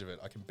in charge of it,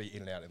 I can be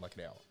in and out in like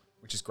an hour,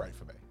 which is great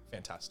for me.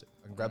 Fantastic.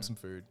 I can grab some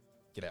food,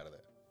 get out of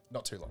there.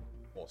 Not too long.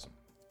 Awesome.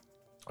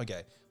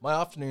 Okay. My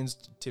afternoons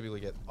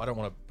typically I don't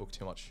want to book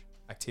too much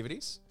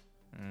activities.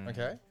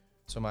 Okay.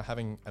 So am I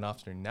having an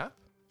afternoon nap?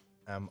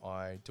 Am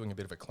I doing a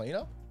bit of a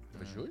cleanup,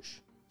 of a zhuzh?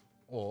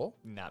 Or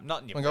No,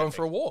 not in your I'm going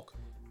for a walk.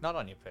 Not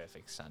on your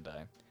perfect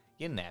Sunday.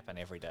 You're napping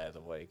every day of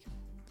the week.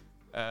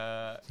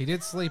 He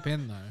did sleep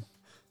in though.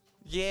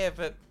 Yeah,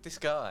 but this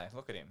guy,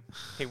 look at him.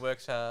 He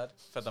works hard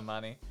for the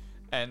money.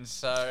 And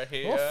so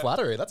he... What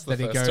flattery. That's the That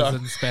he first goes time.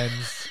 and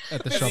spends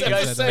at the He shopping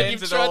goes centre.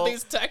 spends it all.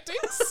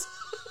 tactics?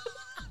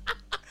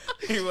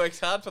 He works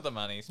hard for the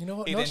money. You know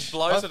what, He not then sh-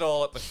 blows I've- it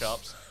all at the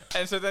shops.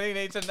 And so then he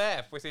needs a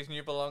nap with his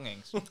new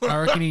belongings. I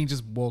reckon he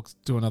just walks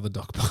to another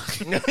dog park.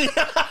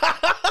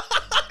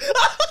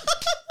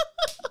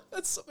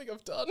 That's something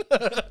I've done.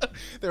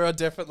 There are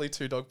definitely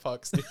 2 dog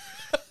parks near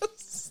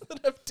us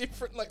that have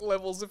different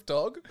levels of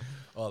dog.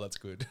 Oh, that's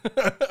good.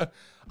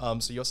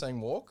 So you're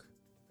saying walk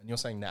and you're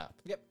saying nap.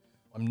 Yep.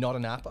 I'm not a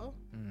napper.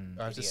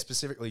 I have to idiot.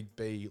 specifically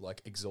be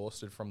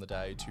exhausted from the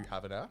day to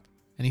have a nap.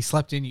 And he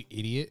slept in, you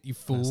idiot, you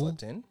I fool.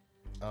 slept in.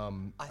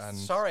 And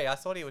Sorry, I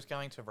thought he was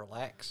going to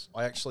relax.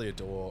 I actually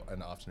adore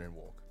an afternoon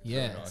walk. It's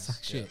Yeah, really nice.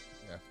 suck shit.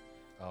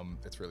 Yeah.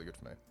 It's really good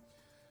for me.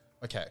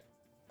 Okay.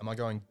 Am I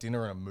going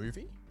dinner and a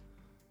movie?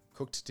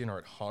 Cooked dinner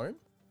at home?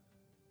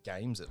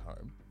 Games at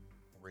home?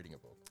 Or reading a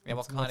book. Yeah,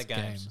 what kind Lots of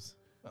games?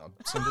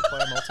 Single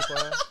player,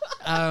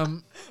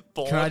 multiplayer.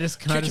 Bored? Can I just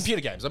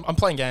Computer games. I'm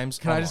playing games.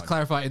 can I just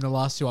clarify? In the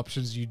last two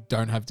options, you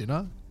don't have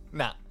dinner.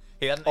 Nah.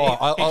 He doesn't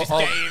Oh, he just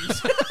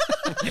games.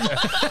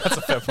 That's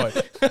a fair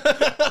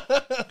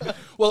point.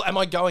 Well, am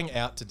I going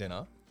out to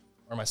dinner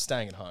or am I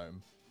staying at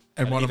home?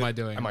 And what am either- I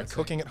doing? Am I let's say?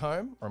 cooking at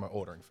home or am I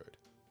ordering food?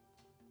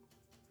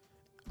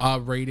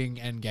 Reading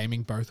and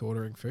gaming both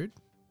ordering food?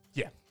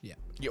 Yeah. Yeah.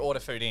 You order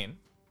food in.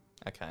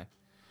 Okay.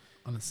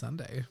 On a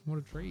Sunday. What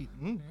a treat.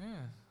 Yeah.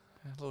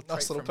 A little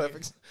Nice treat little from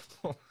perfect.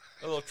 You.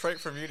 A little treat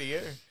from you to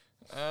you.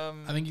 I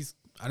think he's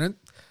I don't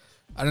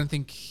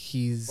think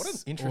he's What an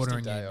interesting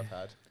ordering day in. I've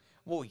had.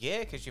 Well, yeah,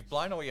 because you've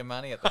blown all your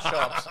money at the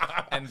shops,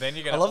 and then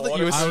you're I going to love that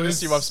you order.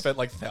 assume I've spent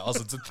like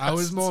thousands and I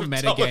was thousands more of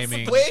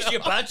metagaming. Where's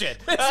your budget?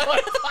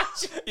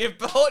 You've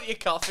bought your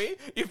coffee.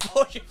 You've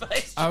bought your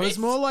face. I was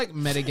more like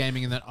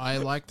metagaming in that I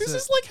like This to.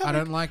 is like I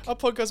having don't like. a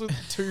podcast with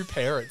two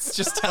parents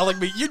just telling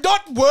me you're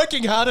not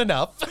working hard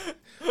enough.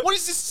 What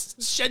is this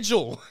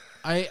schedule?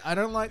 I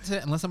don't like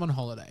to unless I'm on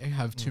holiday.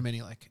 Have too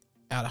many like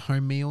out of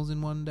home meals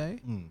in one day.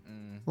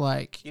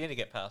 Like, You need to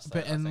get past that.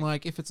 but I and think.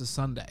 like if it's a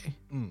Sunday,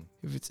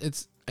 if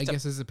it's I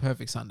guess it's a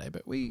perfect Sunday.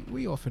 But we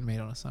often meet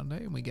on a Sunday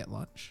and we get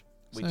lunch.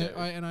 We So do.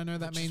 I know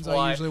that Which is means why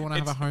I usually want to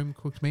have a it's- home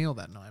cooked meal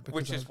that night. Because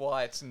which is I-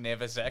 why it's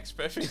never Zach's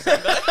perfect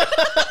Sunday.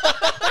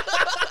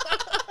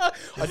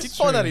 I did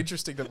find that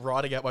interesting that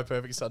writing out my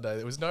perfect Sunday,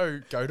 there was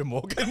no go to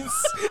Morgan's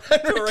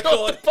and To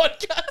record the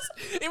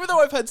podcast. Even though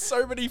I've had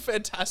so many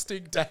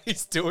fantastic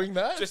days doing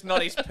that. Just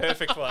not his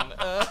perfect one.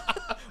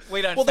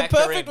 We don't. Well, the factor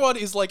perfect in. one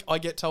is like I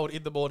get told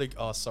in the morning,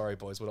 "Oh, sorry,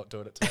 boys, we're not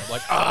doing it today." I'm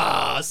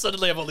like,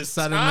 suddenly I have all this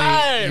suddenly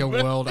time. your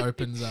world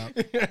opens up.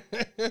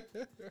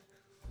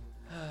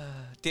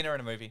 Dinner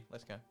and a movie.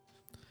 Let's go.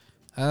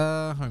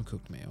 Home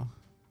cooked meal.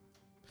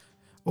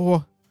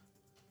 Or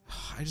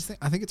I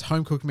think it's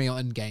home cooked meal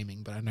and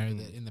gaming, but I know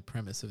that in the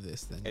premise of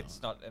this, then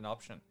It's not an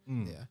option.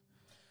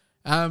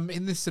 yeah.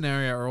 In this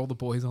scenario, are all the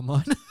boys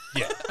online?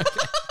 Yeah.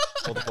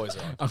 All the boys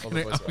are on. I'm All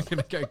the boys are on.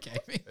 gonna go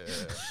gaming.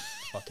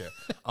 Fuck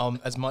yeah.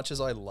 As much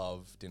as I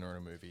love dinner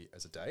and a movie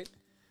as a date,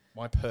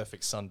 my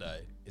perfect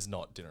Sunday is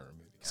not dinner and a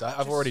movie. So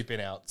I've already been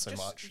out so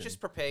much. and- Just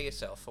prepare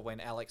yourself for when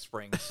Alex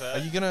brings Are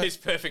you gonna- his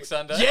perfect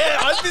Sunday.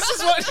 Yeah, this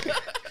is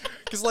what.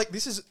 Because like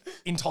this is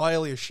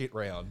entirely a shit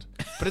round,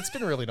 but it's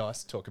been really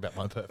nice to talk about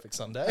my perfect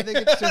Sunday. I think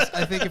it's just.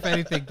 I think if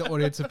anything, the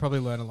audience would probably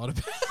learn a lot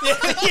about.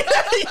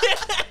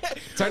 Yeah.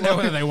 Don't know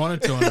whether they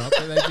wanted to or not,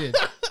 but they did.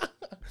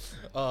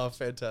 Oh,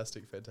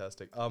 fantastic. So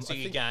I you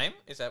think game?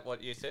 Is that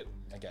what you said?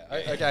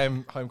 a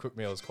game home cooked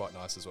meal is quite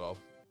nice as well.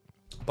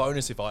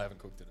 Bonus if I haven't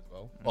cooked it as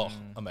well. Oh,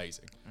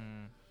 amazing.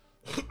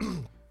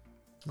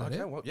 Not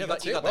it? Well, You yeah, got-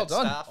 that's you it. got Well that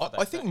done. star for I that,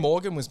 think don't you?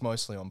 Morgan was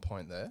mostly on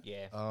point there.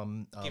 Yeah.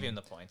 Um, Give him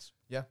the points.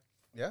 Yeah.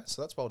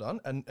 So that's well done.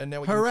 And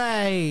now we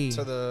Hooray! get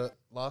to the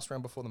last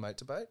round before the mate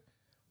debate,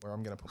 where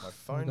I'm going to put my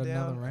phone got down.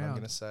 another And I'm round.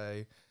 going to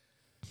say,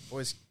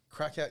 boys,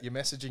 crack out your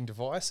messaging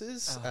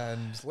devices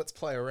and let's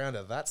play around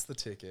it. That's the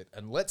ticket.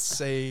 And let's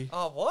see.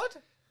 Oh, what?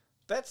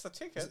 That's the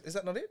ticket. Is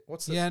that not it?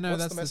 What's the, Yeah, no,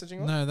 what's that's the messaging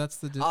one? No, that's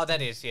the. Oh,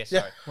 that is. Yeah, Yeah.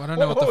 sorry. Well, I don't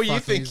know What what, were the you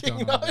fuck he's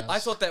thinking? going on No. about. I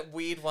thought that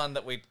weird one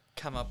that we'd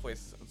come up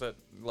with, that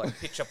like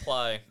picture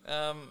play.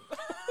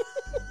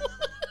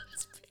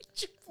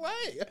 Picture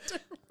play.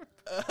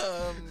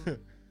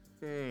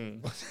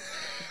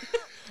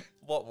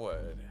 What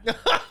word?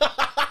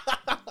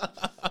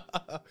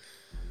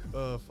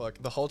 Oh, fuck.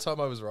 The whole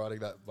time I was writing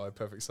that, my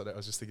perfect Sunday, I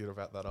was just thinking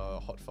about that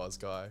Hot Fuzz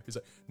guy who's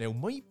like, now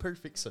my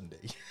perfect Sunday.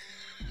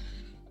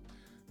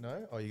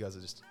 No? Oh, you guys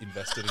are just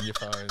invested in your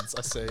phones.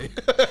 I see.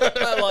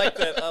 I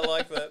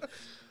like that.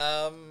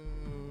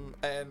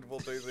 And we'll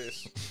do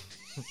this.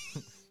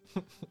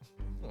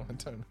 Oh, I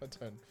don't.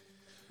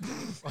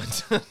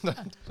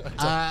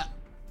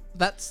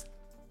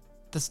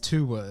 That's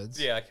two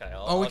words. Yeah, okay.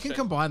 Oh, we can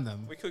combine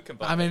them. We could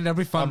combine. I mean, that'd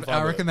be fun. I'm fine I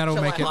with reckon it. that'll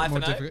Shall make I it more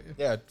hyphenate? difficult.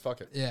 Yeah,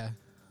 fuck it. Yeah.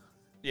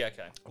 Yeah,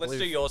 okay. Let's believe-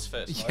 do yours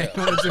first. Yeah,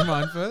 you want to do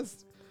mine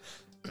first?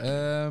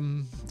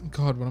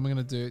 God, what am I going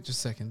to do? Just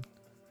a second.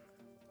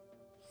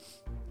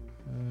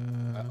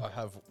 I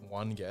have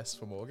one guess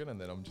for Morgan,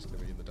 and then I'm just going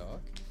to be in the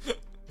dark.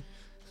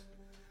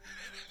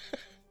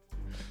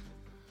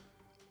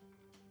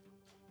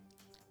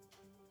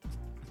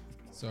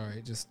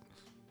 Sorry, just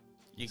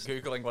You're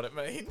Googling what it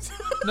means.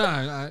 no.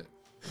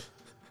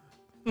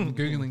 I'm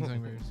googling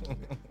something very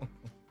specific.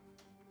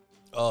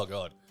 Oh,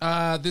 God.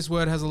 This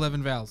word has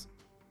 11 vowels.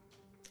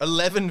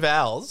 11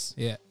 vowels?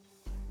 Yeah.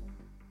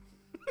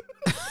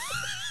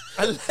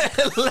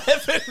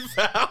 11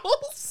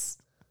 vowels?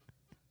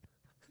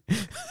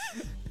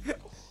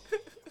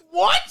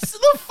 What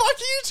the fuck are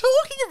you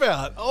talking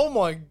about? Oh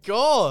my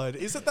god.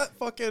 Is it that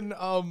fucking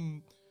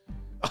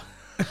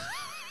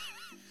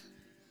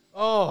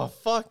Oh,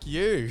 fuck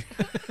you.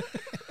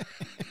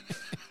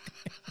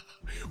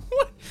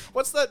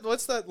 What's that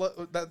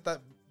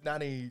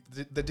nanny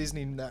the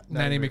Disney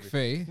Nanny movie?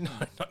 McPhee. No,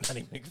 not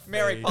Nanny McPhee.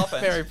 Mary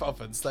Poppins. Mary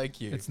Poppins, thank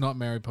you. It's not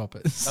Mary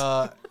Poppins.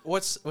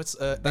 What's That's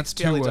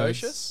 2 words.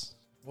 expialidocious?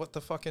 What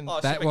the fucking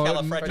Oh, That one-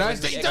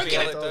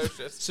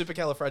 supercalifragilisticexpialidocious.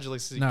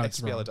 supercalifragilisticexpialidocious? No,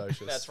 it's wrong.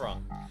 expialidocious. That's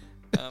wrong.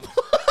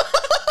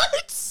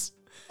 It's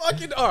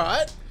fucking all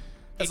right.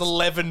 There's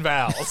 11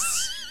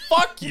 vowels.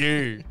 Fuck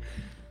you.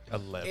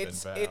 11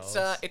 vowels.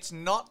 It's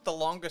not the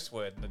longest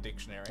word in the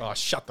dictionary. Oh,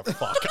 shut the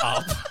fuck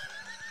up.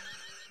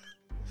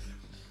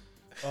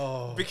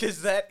 Oh.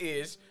 Because that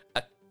is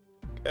a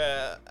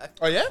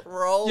Oh yeah?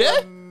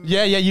 Roland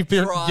Yeah, you've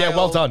been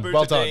well done.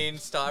 Well done. butadiene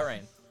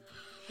styrene.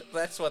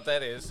 That's what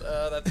that is.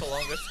 That's the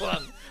longest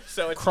one.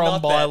 So it's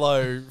not that.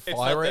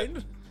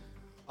 Chrombylofirene.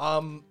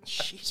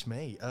 Shit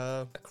me.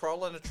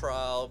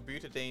 Acrylonitrile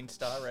butadiene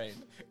styrene.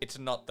 It's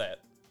not that.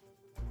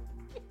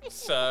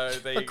 So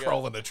there you go.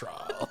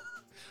 Acrylonitrile.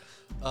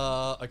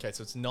 Okay,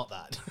 so it's not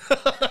that.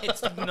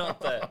 It's not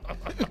that.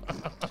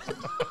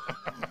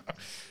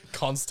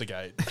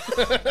 Constigate.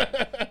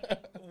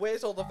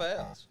 Where's all the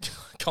vowels?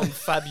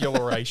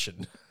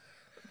 Confabulation.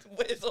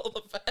 Where's all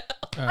the vowels?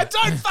 I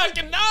don't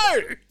fucking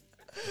know.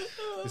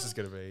 This is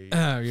gonna be.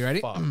 You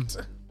ready? Fucked.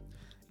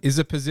 Is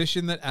a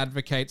position that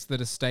advocates that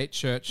a state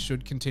church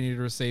should continue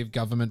to receive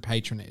government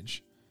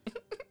patronage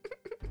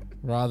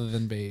rather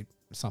than be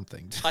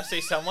something. I see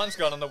someone's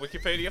gone on the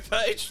Wikipedia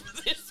page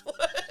for this word.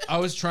 I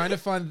was trying to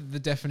find the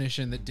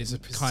definition that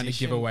didn't kind of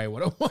give away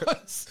what it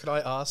was. Could I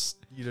ask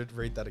you to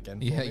read that again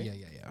for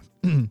me?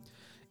 Yeah.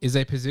 Is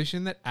a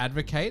position that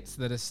advocates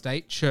that a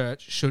state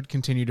church should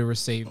continue to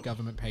receive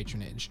government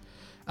patronage.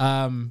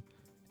 In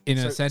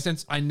a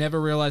sentence, I never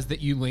realized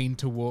that you lean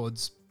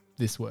towards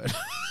this word.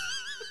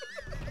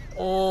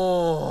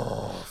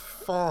 Oh,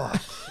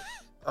 fuck.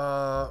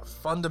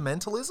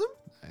 Fundamentalism?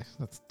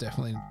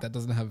 That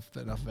doesn't have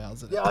enough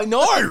vowels in it. Yeah, I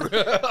know.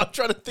 I'm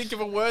trying to think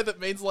of a word that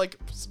means like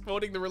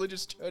supporting the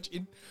religious church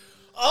in.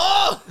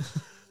 Oh!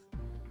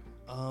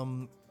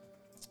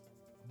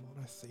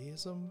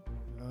 Monotheism?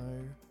 No.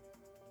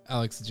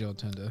 Alex, it's your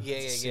turn to.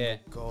 Yeah.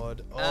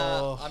 God.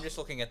 Oh. I'm just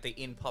looking at the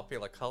in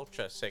popular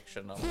culture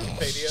section of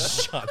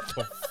Wikipedia. Shut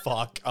the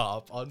fuck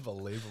up.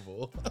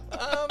 Unbelievable.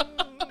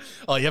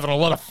 Oh, you're having a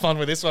lot of fun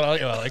with this one, aren't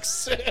you,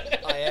 Alex?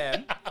 I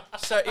am.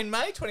 So in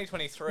May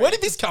 2023... Where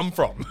did this come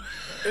from?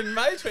 In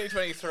May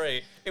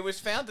 2023, it was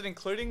found that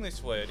including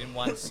this word in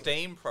one's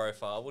Steam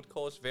profile would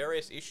cause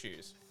various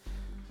issues,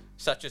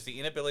 such as the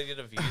inability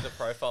to view the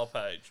profile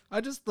page. I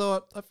just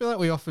thought, I feel like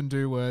we often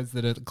do words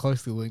that are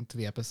closely linked to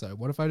the episode.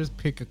 What if I just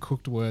pick a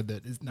cooked word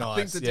that is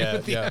nothing to do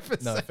with the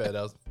episode? No, fair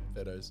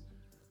dues.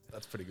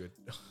 That's pretty good.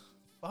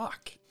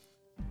 Fuck.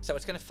 So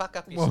it's going to fuck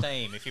up your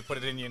Steam if you put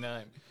it in your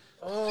name.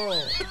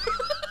 Oh.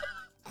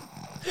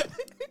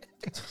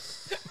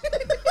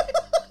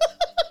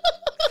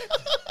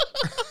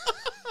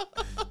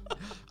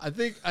 I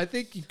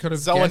think you could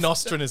have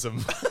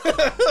Zoroastrianism.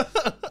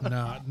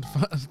 No.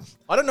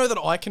 I don't know that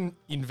I can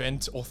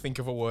invent or think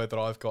of a word that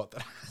I've got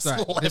that has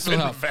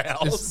 11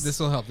 vowels. This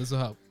will help.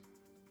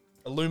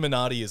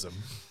 Illuminatiism.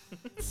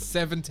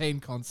 17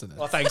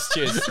 consonants. Oh, thanks.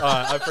 Cheers. All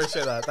right, I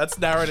appreciate that. That's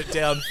narrowed it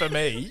down for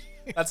me.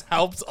 That's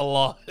helped a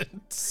lot. Well,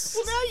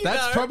 now you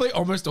That's know. probably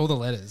almost all the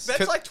letters.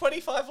 That's like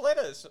 25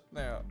 letters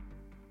now.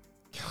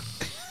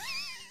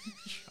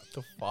 Shut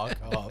the fuck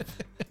up.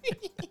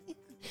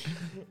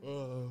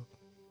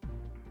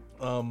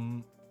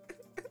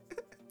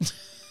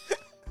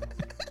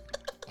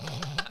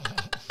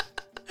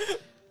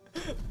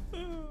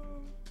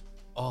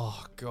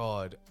 Oh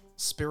God,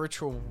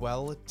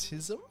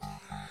 spiritualism.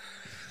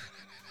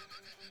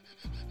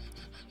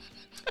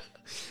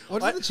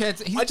 What are the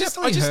chances? He's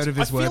definitely heard of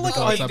his word. Like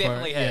I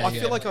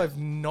feel like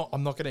I'm not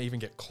going to even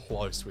get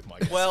close with my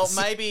guesses. Well,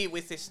 maybe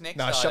with this next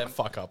item. shut the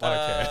fuck up.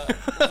 I don't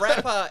care.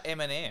 Rapper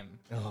Eminem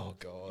Oh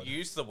God.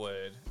 used the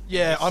word.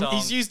 Yeah, in his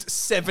he's song used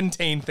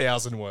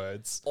 17,000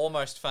 words.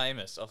 Almost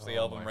Famous off the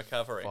album my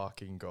Recovery.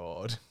 Fucking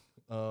God.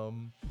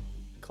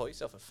 Call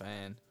yourself a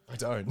fan. I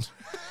don't.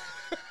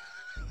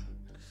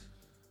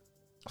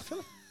 I feel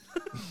like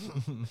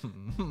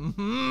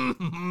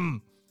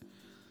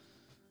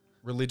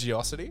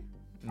religiosity.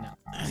 No.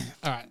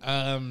 All right.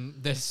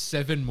 There's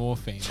 7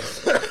 morphemes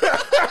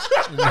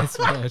in this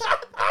word.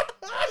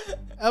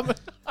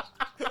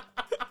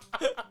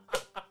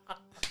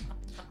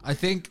 I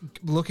think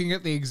looking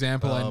at the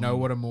example, I know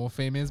what a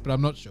morpheme is, but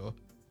I'm not sure.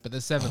 But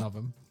there's 7 of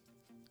them.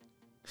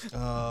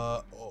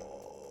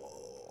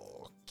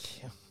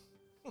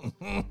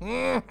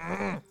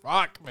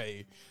 Fuck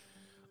me.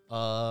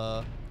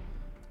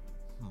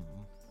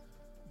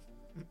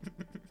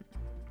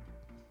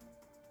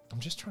 I'm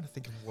just trying to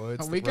think of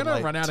words. Are we going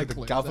to run out of the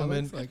clues?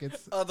 government Like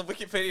it's Oh, the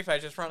Wikipedia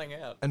page is running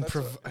out. and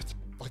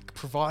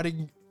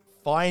providing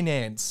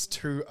finance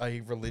to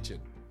a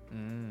religion?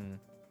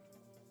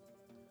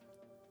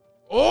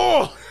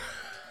 Oh,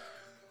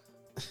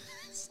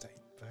 state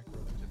back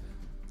religion.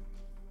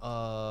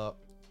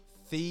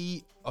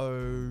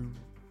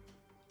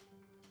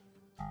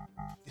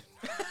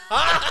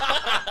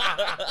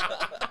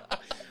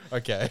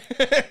 Okay.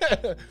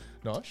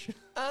 Nosh.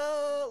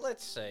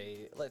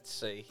 Let's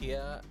see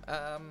here.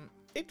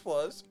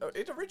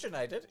 It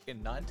originated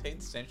in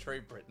 19th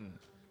century Britain.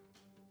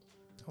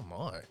 Oh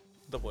my.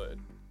 The word.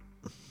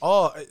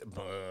 Oh,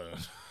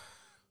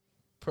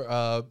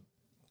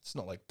 it's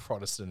not like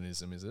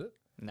Protestantism, is it?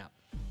 No.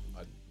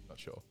 Not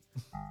sure.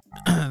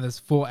 There's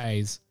 4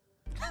 A's.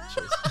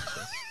 Cheers.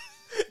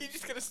 You're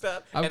just gonna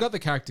start. I've and- got the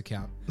character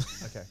count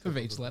Okay. of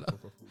each letter.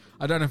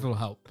 I don't know if it'll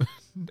help.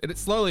 And it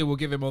slowly will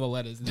give him all the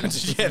letters.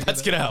 Yeah,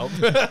 that's gonna help.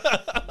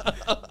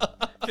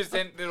 Because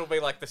then it'll be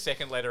like the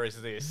second letter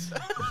is this,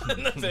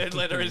 and the third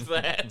letter is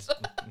that.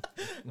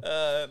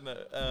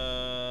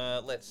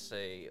 Let's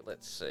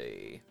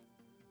see.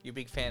 You a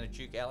big fan of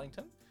Duke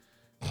Ellington?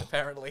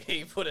 Apparently,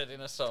 he put it in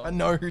a song. I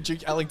know who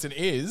Duke Ellington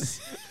is,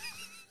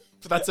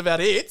 but that's about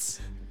it.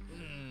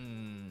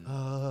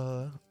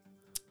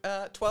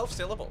 12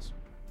 syllables.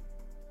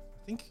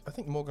 I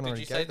think Morgan Did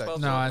already you say gave that.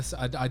 12? No,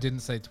 I didn't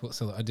say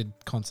syllables. I did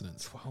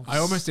consonants. 12 I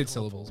almost did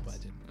syllables, but I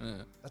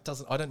didn't. That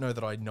doesn't. I don't know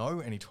that I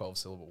know any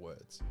 12-syllable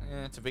words.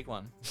 Yeah, it's a big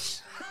one.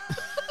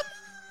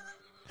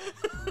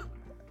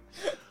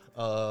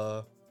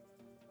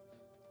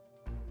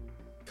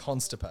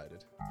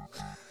 Constipated.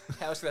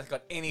 How's that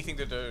got anything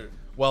to do?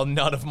 Well,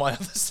 none of my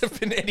others have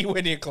been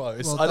anywhere near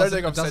close. Well, I don't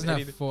think I've it doesn't said have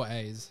anything. 4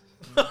 A's.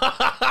 For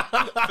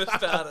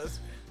starters.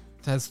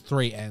 It has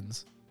 3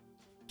 N's.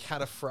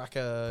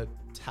 Cataphracta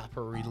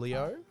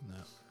taparilio.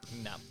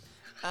 No. No.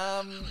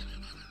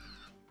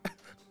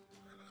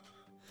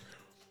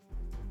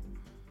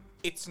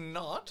 It's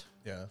not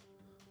Yeah.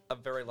 a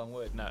very long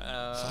word. No.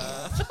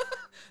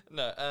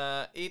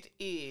 No. It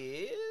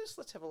is.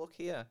 Let's have a look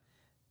here.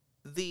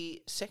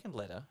 The second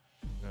letter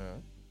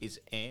is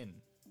N.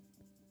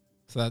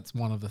 So that's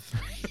one of the 3.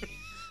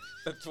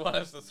 That's one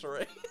of the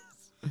 3.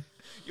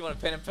 You want a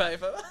pen and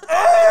paper?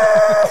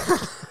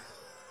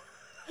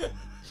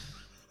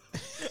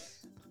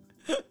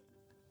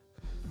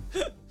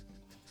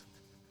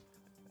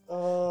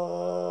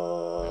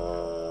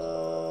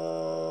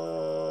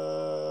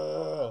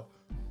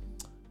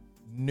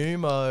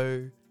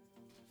 Pneumo,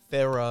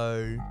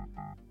 Pharaoh.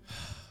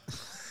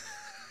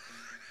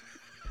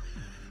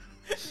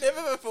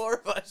 Never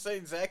before have I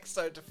seen Zach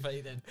so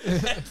defeated.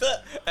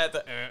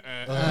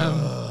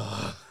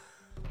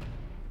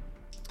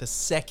 The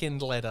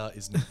second letter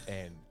is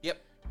N.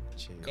 Yep.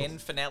 Jeez. N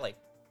finale.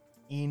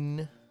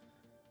 In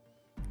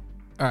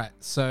All right,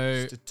 so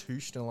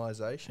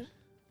institutionalization.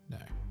 no,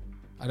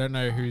 I don't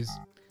know who's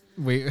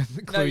the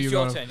clue No, it's you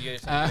your got. turn. You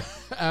get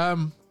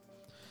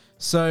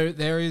So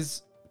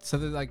there's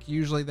like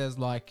usually there's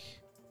like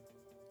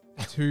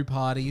 2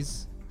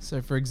 parties.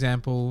 So for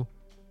example,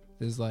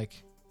 there's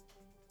like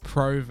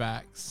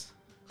pro-vax,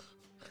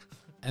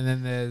 and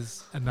then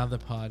there's another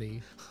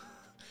party,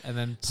 and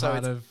then So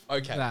part it's- of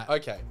okay, that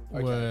okay.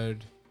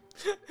 word.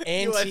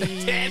 You were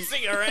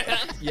dancing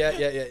around. Yeah.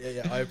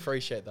 I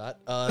appreciate that.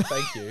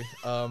 Thank you.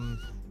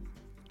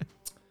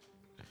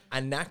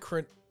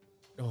 Anachron.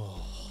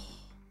 Oh.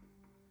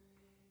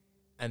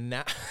 I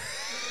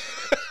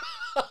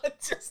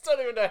just don't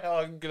even know how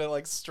I'm gonna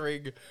like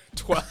string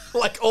 12,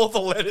 like all the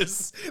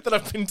letters that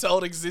I've been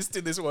told exist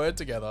in this word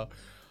together.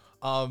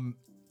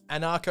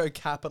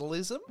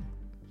 Anarcho-capitalism.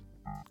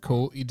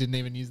 Cool. You didn't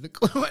even use the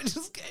clue I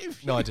just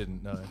gave you. No, I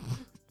didn't. No,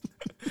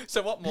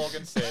 So what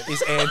Morgan said,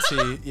 is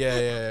anti.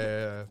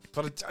 Yeah.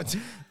 But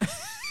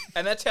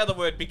and that's how the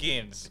word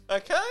begins.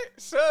 Okay,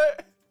 so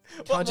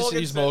what can't just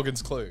use said-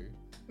 Morgan's clue.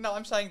 No,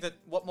 I'm saying that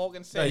what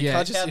Morgan said you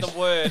can't is how just- the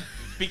word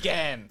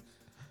began.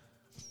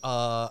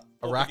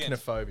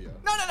 Arachnophobia.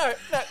 No.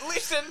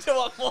 Listen to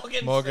what Morgan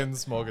said.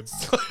 Morgan's.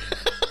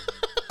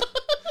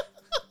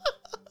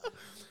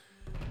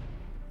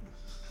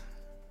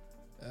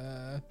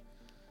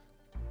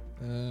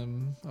 I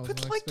was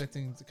But, not like,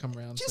 expecting it to come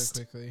around so just-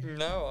 quickly.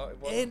 No, it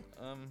wasn't.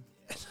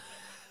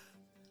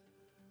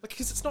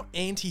 Because it's not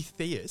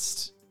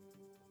anti-theist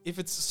if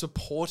it's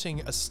supporting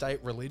a state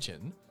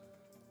religion.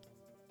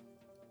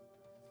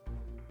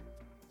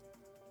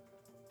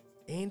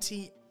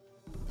 Anti.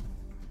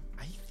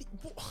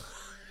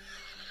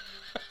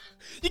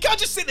 You can't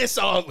just sit there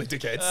silently,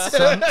 dickheads.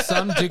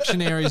 Some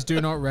dictionaries do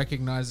not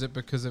recognize it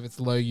because of its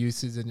low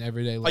usage in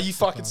everyday life. Are you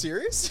fucking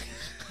serious?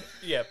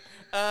 Yep.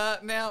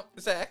 Now,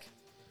 Zach,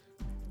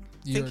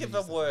 think of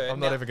a word. I'm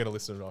not ever going to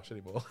listen to Nosh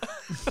anymore.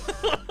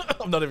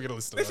 I'm not even going to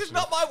listen to This Nosh is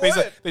not anymore.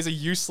 my word. These are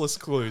useless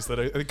clues that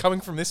are coming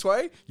from this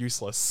way.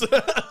 Useless.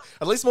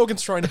 At least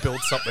Morgan's trying to build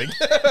something.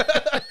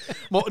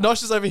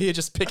 Nosh is over here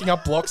just picking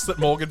up blocks that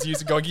Morgan's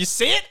using, going, "You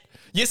see it?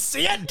 You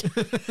see it?"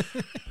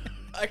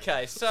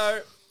 Okay,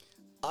 so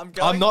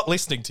I'm not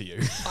listening to you.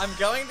 I'm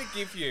going to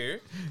give you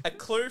a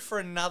clue for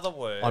another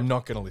word. I'm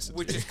not going to listen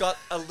Which to you. has got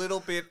a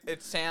little bit.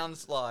 It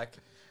sounds like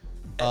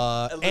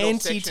a little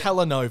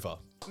Anti-telenova.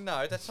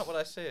 No, that's not what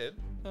I said.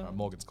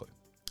 Morgan's clue.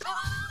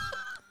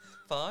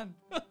 Fine.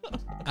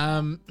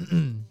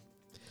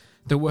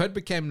 The word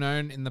became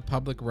known in the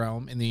public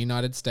realm in the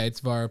United States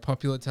via a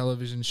popular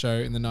television show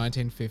in the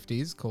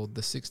 1950s called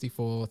The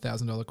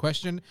 $64,000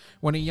 Question,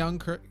 when a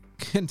young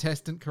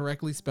contestant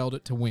correctly spelled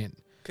it to win.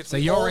 So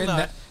we you're all in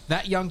know-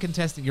 that young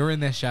contestant. You're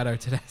in their shadow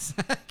today,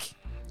 Zach.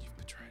 You've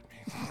betrayed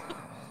me.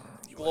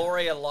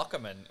 Gloria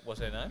Lockerman was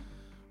her name.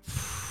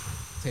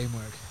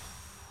 Teamwork.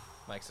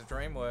 Makes the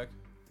dream work.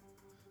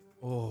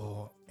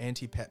 Oh,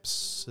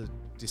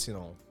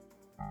 anti-pepsidicinol.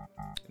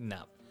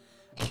 No.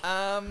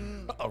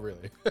 Oh,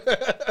 really?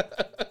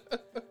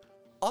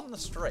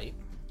 street,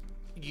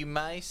 you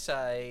may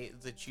say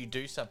that you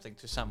do something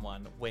to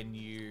someone when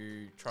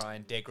you try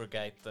and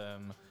degrade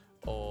them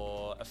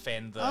or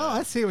offend them. Oh,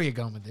 I see where you're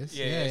going with this.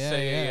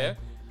 Yeah.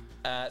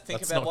 Think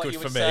That's about not what good you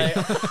for would me. say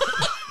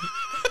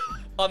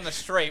on the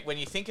street when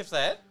you think of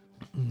that.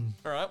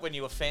 All right, when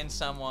you offend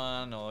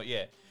someone or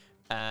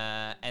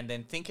and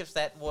then think of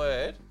that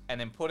word and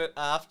then put it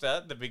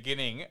after the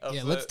beginning of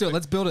Yeah, let's do it.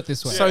 Let's build it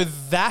this way. So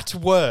that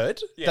word,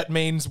 Yeah. that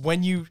means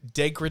when you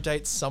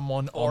degrade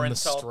someone Or on the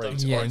insult them.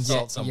 street Yeah, or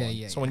insult yeah, someone.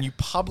 yeah, So when you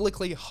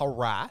publicly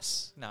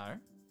harass, No.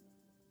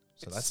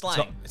 so It's that's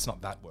slang. It's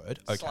not that word.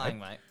 Okay. Slang,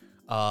 mate.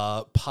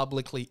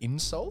 Publicly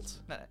insult,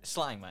 No,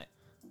 slang, mate.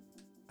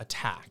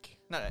 attack.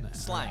 No,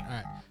 slang. All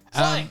right.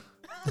 Slang.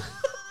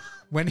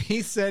 When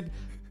he said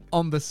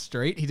on the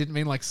street, he didn't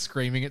mean like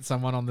screaming at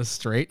someone on the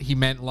street. He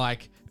meant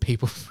like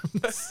people from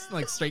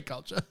like street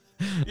culture.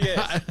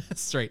 Yes.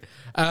 Street.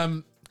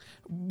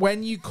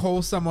 When you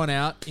call someone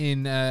out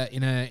in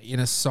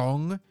a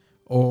song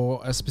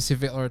or a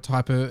specific or a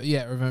type of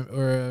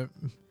a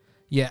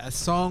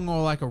song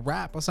or like a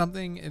rap or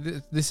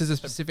something. This is a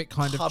specific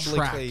kind of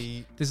track.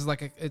 publicly- This is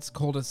like it's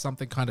called a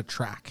something kind of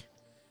track.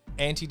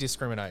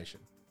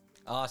 Anti-discrimination.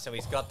 Oh, so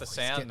he's got the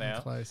sound getting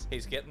now. close.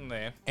 He's getting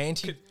there.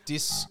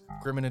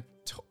 Anti-discriminatory.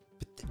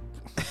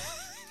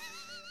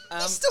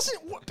 This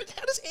doesn't. But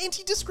how does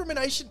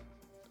anti-discrimination?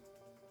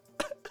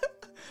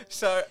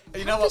 So,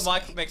 you know what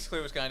my next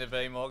clue was going to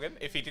be, Morgan?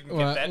 If he didn't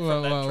get that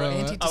from that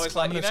track. I was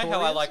like, you know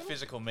how I like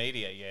physical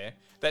media, yeah?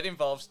 That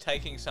involves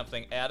taking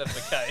something out of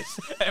the case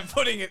and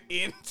putting it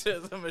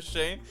into the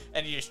machine,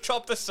 and you just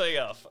chop the C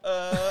off.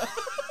 I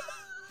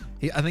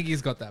think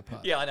he's got that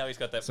part. Yeah, I know he's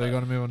got that So part. we got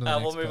to move on to the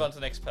next We'll move part. on to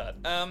the next part.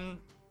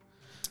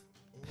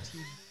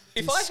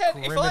 If I had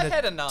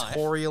a knife,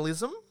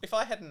 Discriminatorialism. if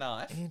I had a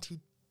knife,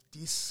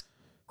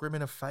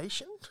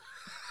 Anti-discrimination.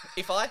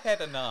 if I had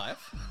a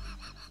knife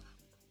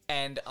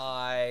and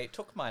I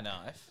took my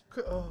knife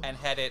and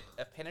had it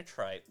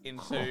penetrate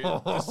into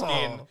the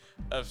skin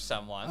of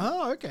someone,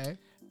 Oh, okay.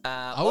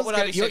 what would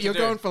I be said You're to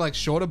do? going for like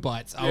shorter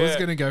bites. I was Yeah.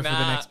 going to go for the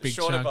Nah, next big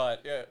shorter chunk. bite.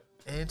 Yeah.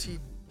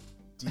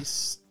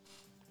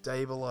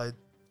 Anti-destabilize.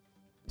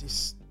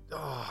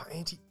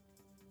 Anti.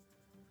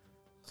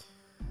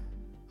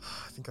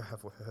 I think I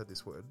have heard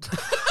this word.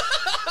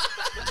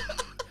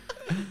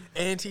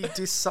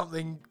 Anti-dis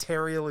something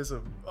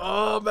terrialism.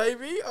 Oh,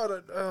 maybe I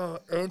don't know.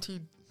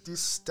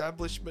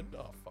 Anti-disestablishment.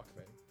 Oh, fuck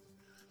me.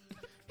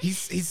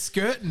 He's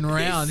skirting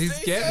around. He's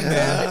getting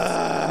there.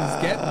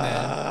 He's getting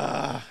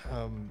there.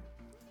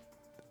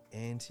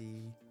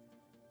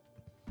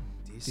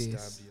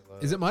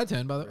 Anti-destabilize. Is it my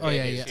turn, by the way? Oh,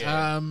 Yeah, yeah, it is,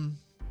 yeah.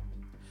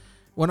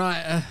 When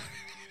I...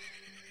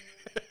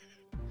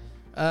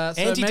 so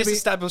maybe...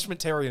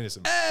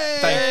 Anti-disestablishmentarianism.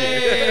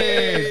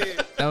 Hey!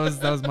 That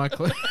was my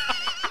clue.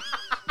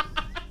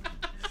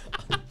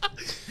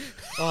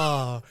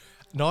 Oh,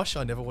 Nosh,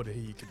 I never want to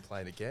hear you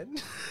complain again.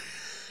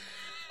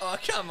 Oh,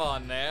 come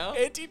on now.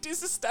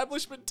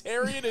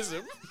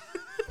 Anti-disestablishmentarianism.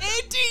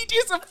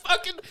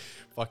 Anti-dis-a-fucking...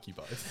 Fuck you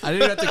both. I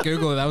didn't have to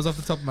Google it. That was off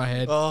the top of my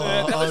head. Oh,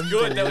 Yeah, that was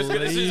good. That was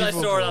good. As soon as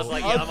I saw it, I was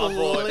like, yeah, I'm on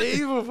board.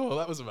 Unbelievable.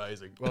 That was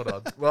amazing. Well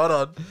done. Well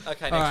done.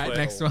 Okay, next All right, word.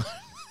 next one.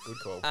 Good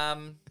call.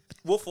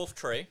 Woof woof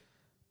tree.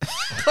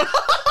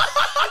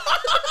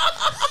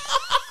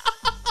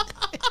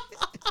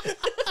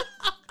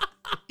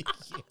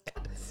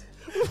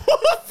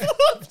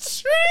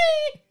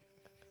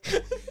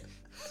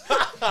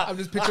 I'm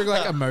just picturing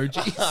like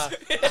emojis.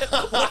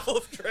 Woof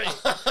woof tree.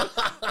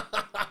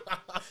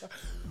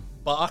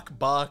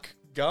 Bark,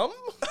 gum?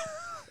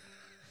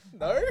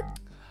 No?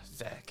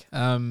 Zach.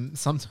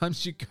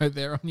 Sometimes you go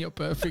there on your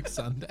perfect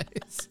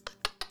Sundays.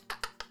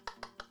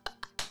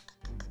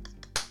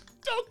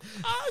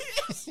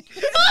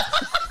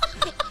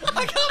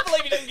 I can't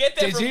believe you didn't get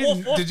that from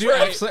Woof Woof Did you tree.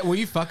 actually? Were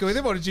you fucking with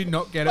him, or did you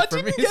not get it I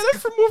from didn't his? get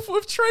it from Woof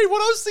Woof Tree.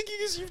 What I was thinking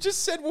is you've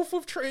just said Woof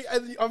Woof Tree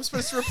and I'm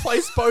supposed to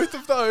replace both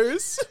of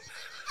those.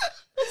 I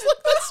was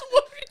like, that's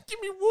what give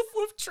me Woof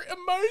Woof Tree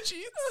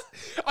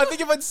emojis. I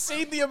think if I'd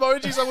seen the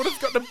emojis, I would have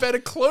gotten a better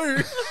clue.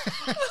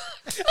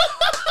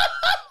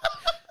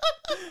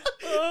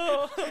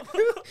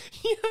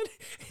 You had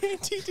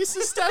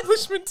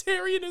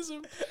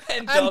anti-disestablishmentarianism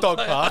and dog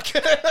park.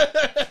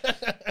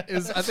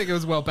 I think it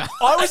was well balanced.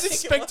 I was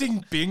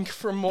expecting Bink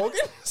from Morgan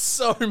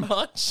so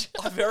much.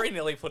 I very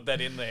nearly put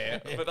that in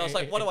there, but I was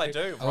like, what do I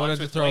do? I wanted Rhymes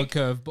to with throw a Blink.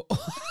 curveball.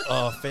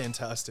 Oh,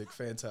 fantastic.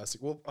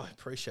 Well, I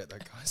appreciate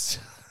that, guys.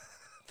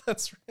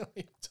 That's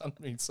really done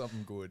me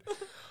something good.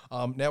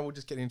 Now we'll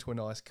just get into a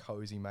nice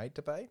cozy mate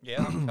debate.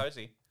 Yeah, I'm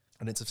cozy.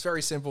 And it's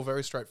very simple,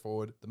 very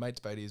straightforward. The mate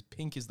debate is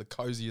pink is the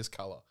coziest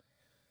colour.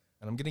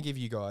 And I'm going to give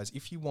you guys,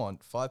 if you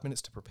want, 5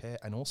 minutes to prepare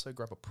and also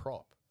grab a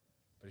prop.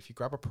 But if you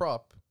grab a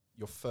prop,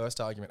 your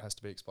first argument has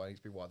to be explaining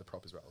to me why the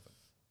prop is relevant.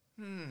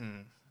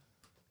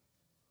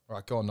 All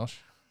right, go on, Nosh.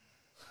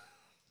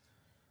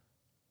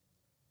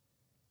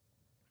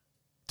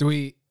 Do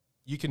we?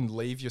 You can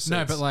leave your seats.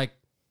 No, but like,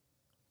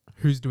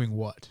 who's doing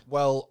what?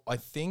 Well, I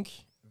think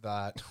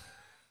that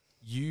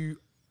you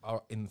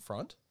are in the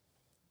front,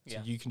 so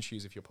Yeah. you can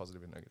choose if you're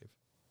positive or negative.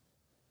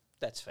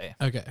 That's fair.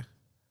 Okay.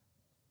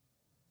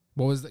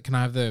 What was that? Can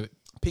I have the...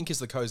 Pink is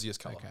the coziest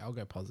color. Okay, I'll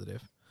go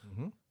positive.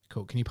 Mm-hmm.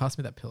 Cool. Can you pass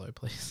me that pillow,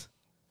 please?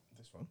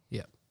 This one.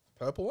 Yep.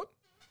 Purple one.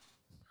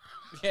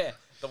 Yeah,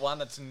 the one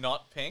that's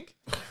not pink.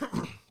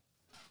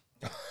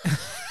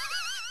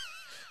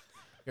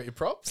 Got your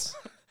props?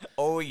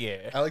 Oh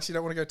yeah. Alex, you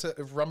don't want to go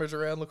to rummage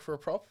around, look for a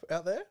prop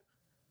out there?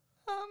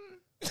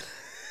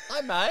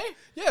 I may.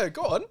 Yeah,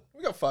 go on.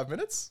 We got 5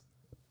 minutes.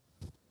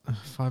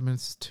 5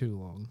 minutes is too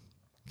long.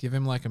 Give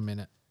him like a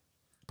minute.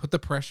 Put the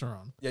pressure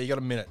on. Yeah, you got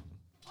a minute.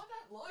 I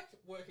don't like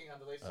working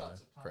under these types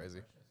of time Crazy.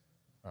 pressures.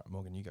 All right,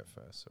 Morgan, you go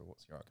first. So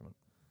what's your argument?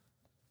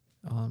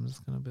 I'm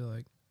just going to be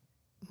like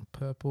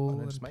purple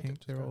no, just and make pink. it,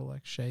 just They're go. all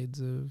like shades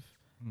of...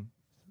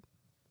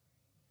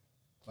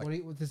 Like- What do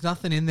you, there's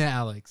nothing in there,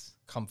 Alex.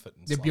 Comfort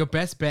and Your slumber.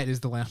 best bet is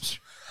the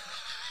lounge.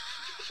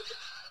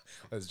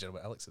 Ladies and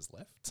gentlemen, Alex has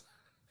left.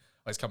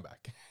 Oh, he's come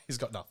back. He's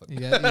got nothing.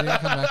 Yeah, you didn't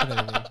come back with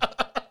anything.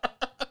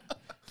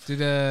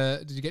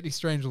 Did you get any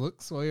strange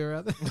looks while you were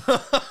out there?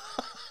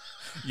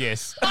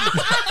 Yes.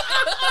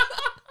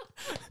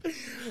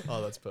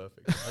 Oh, that's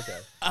perfect. Okay.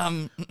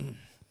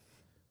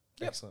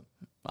 Excellent.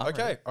 I'm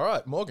Okay. ready. All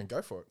right, Morgan,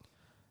 go for it.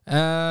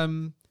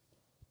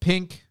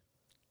 Pink.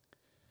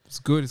 It's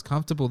good. It's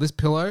comfortable. This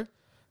pillow,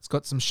 it's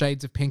got some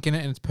shades of pink in it,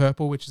 and it's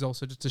purple, which is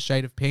also just a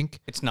shade of pink.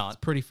 It's It's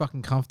not. pretty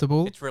fucking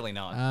comfortable. It's really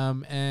not.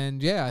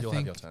 And yeah, You'll I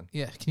have think your turn.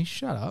 yeah. Can you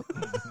shut up?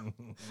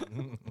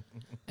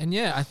 And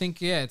yeah, I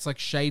think it's like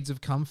shades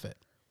of comfort.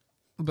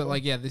 But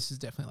like yeah, this is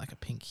definitely like a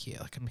pink here,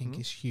 like a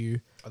pinkish hue.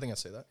 I think I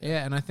see that.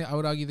 Yeah, and I think I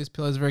would argue this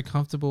pillow is very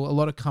comfortable. A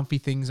lot of comfy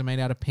things are made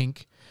out of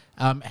pink.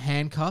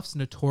 Handcuffs,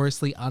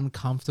 notoriously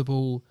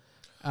uncomfortable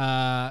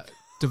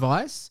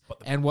device.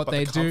 And what but the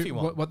they comfy do,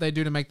 one. what they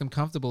do to make them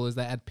comfortable is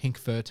they add pink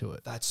fur to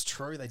it. That's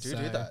true. They do So,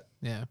 that.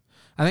 Yeah,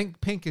 I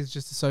think pink is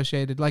just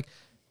associated like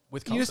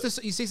With you comfort.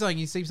 just you see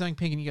something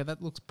pink and you go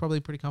that looks probably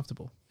pretty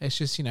comfortable. It's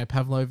just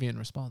Pavlovian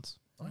response.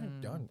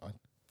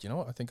 You know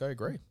what? I think I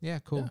agree. Yeah,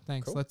 cool. Yeah,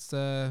 Thanks. cool. Let's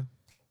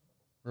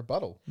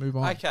Rebuttal. move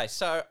on. Okay,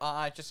 so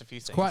just a few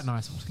things. It's quite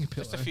nice. Holding a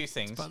pillow. Just a few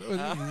things. But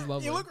it's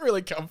lovely. You look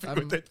really comfy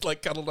with it,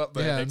 like cuddled up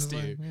there yeah, next to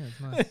I'm you.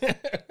 just like, yeah,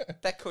 it's nice.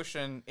 That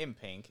cushion in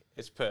pink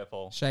is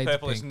purple. Shades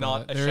purple of is pink,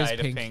 not though. a There is shade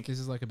of pink. This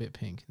is like a bit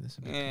pink. This is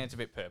a bit Yeah, pink. it's a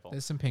bit purple.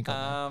 There's some pink on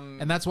there. Um,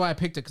 And that's why I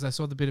picked it, because I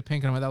saw the bit of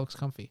pink and I went, that looks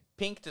comfy.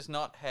 Pink does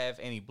not have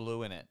any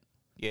blue in it.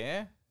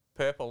 Yeah?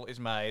 Purple is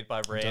made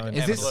by red Don't and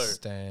Is this- blue.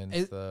 understand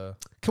Is- the...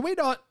 Can we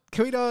not,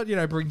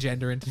 bring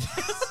gender into this?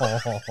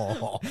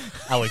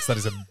 Alex, that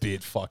is a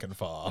bit fucking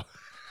far.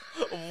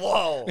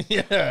 Whoa!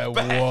 Yeah,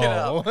 Back it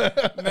whoa.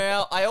 up.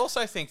 Now, I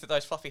also think that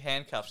those fluffy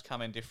handcuffs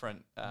come in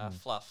different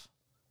fluff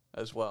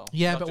as well.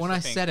 Yeah, not but just when the I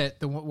pink. said it,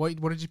 what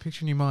did you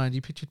picture in your mind?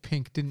 You pictured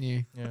pink, didn't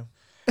you? Yeah.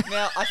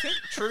 Now, I think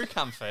true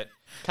comfort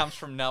comes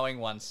from knowing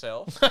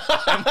oneself.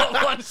 And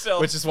what oneself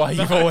Which is why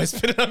you've always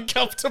been an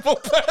uncomfortable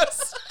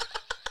person.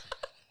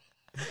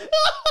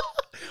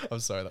 I'm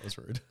sorry, that was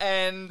rude.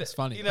 And It's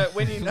funny.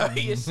 when you know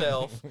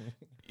yourself,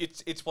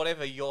 it's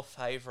whatever your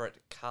favorite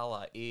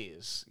color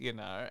is,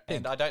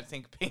 And I don't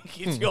think pink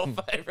is your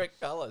favorite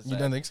color. You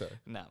don't think so?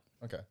 No.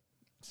 Okay.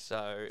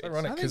 So it's,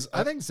 Ironic, I because think,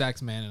 I think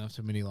Zach's man enough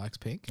to admit he likes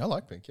pink. I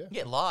like pink, yeah.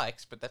 yeah,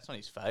 likes, but that's not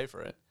his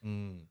favorite.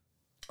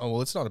 Oh,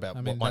 well, it's not about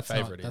I mean, what my that's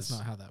favorite not, is. That's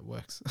not how that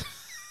works.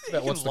 It's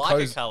about You what's can the like a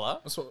cozy. color.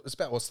 It's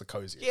about what's the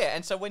coziest. Yeah,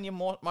 and so when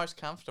you're most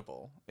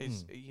comfortable,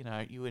 is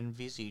you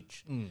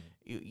envisage,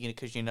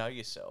 because you know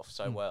yourself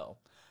so well,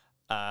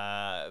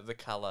 the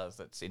color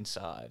that's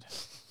inside.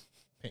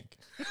 Pink.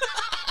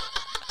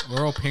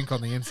 We're all pink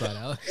on the inside,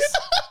 Alex.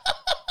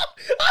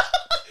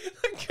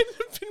 That couldn't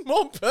have been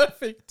more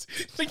perfect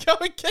to go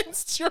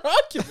against your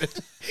argument.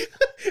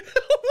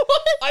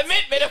 What? I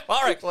meant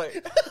metaphorically.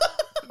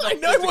 I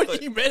know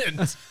what you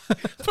meant,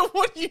 but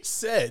what you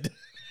said.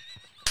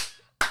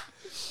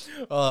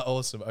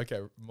 Awesome. Okay,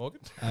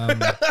 Morgan.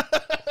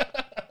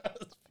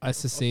 I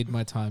secede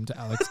my time to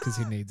Alex because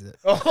he needs it.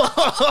 All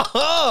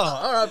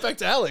right, back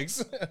to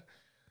Alex.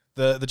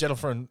 The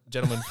gentleman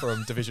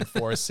from Division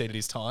 4 has ceded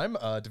his time.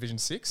 Division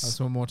 6. I just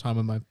want more time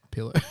on my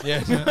pillow.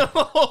 Yeah.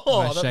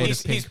 My shade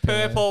He's of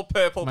pink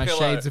purple My pillow.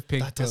 shades of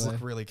pink That does pillow.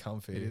 look really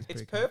comfy.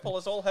 It's purple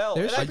as all hell.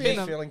 There It should ain't Are be you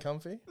pink. feeling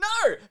comfy?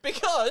 No,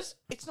 because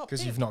it's not Because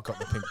pink. you've not got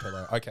the pink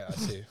pillow. Okay, I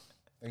see.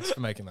 Thanks for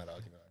making that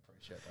argument. I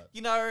appreciate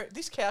that.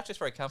 This couch is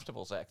very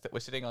comfortable, Zach, that we're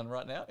sitting on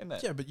right now, isn't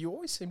it? Yeah, but you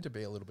always seem to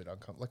be a little bit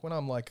uncomfortable. Like when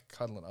I'm like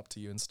cuddling up to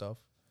you and stuff.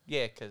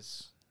 Yeah,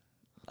 because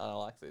I don't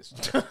like this.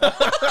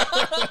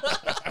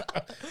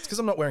 It's because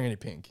I'm not wearing any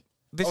pink.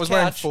 This I was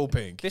wearing couch- full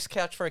pink. This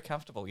couch very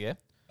comfortable, yeah?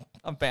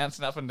 I'm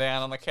bouncing up and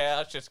down on the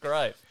couch. It's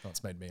great. Oh,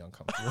 it's made me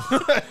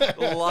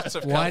uncomfortable. Lots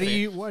of Why do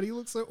comfy. you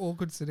look so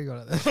awkward sitting on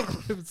it?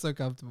 If it's so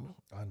comfortable.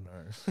 I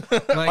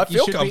know. Like, I you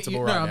feel should be- comfortable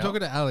No, right I'm now.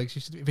 talking to Alex.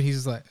 You should, but he's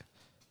just like,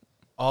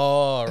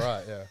 Oh,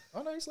 right, yeah.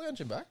 Oh, no, he's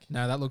lounging back.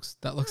 no, that looks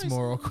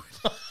more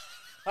awkward.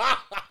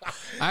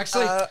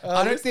 Actually,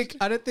 I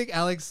don't think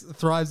Alex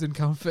thrives in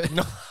comfort.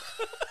 No.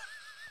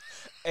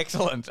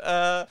 Excellent.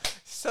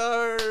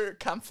 So,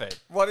 comfort.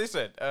 What is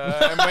it?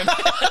 And when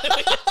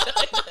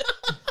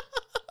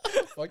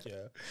Fuck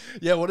yeah.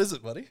 Yeah, what is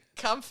it, buddy?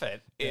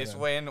 Comfort is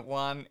when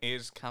one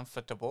is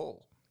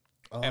comfortable.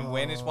 And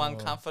when is one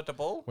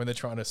comfortable? When they're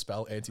trying to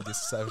spell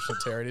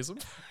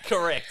anti-disestablishmentarianism.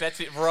 Correct. That's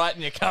it, right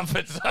in your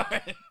comfort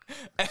zone.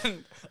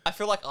 And I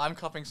feel like I'm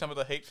copping some of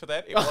the heat for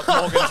that. It was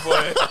Morgan's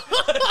word.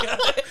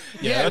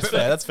 Yeah, that's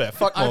fair. That's fair.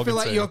 Fuck Morgan. I feel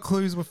like too. your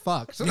clues were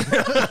fucked.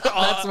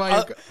 That's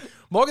why.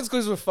 Morgan's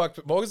clues were fucked,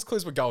 but Morgan's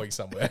clues were going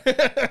somewhere.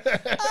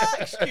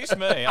 Excuse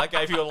me. I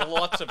gave you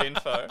lots of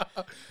info.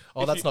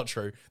 Oh, that's not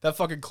tree. That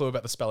fucking clue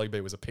about the spelling bee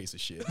was a piece of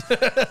shit.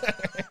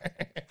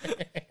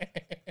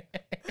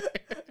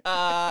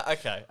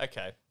 Okay.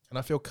 And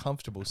I feel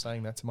comfortable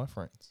saying that to my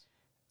friends.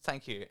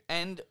 Thank you.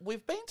 And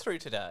we've been through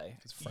today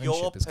friendship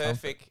your is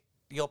perfect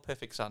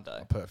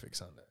Sunday. Perfect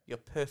Sunday. Your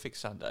perfect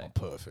Sunday.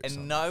 Perfect And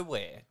Sunday.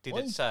 nowhere did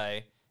it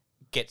say,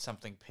 get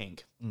something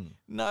pink.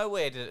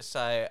 Nowhere did it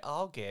say,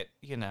 I'll get,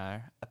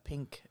 a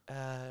pink,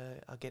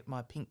 I'll get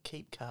my pink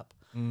keep cup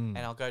and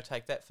I'll go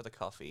take that for the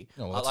coffee.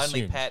 Oh, well, I'll that's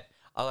assumed.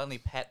 only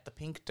pat the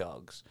pink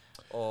dogs.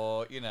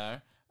 Or,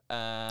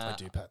 I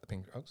do pat the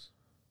pink dogs.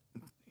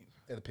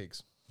 They're the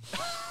pigs.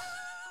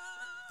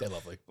 They're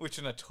lovely. which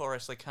are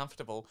notoriously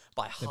comfortable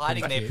by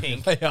hiding their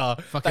pink, They are.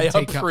 Fucking They are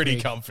teacup pretty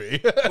pig.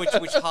 comfy.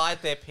 which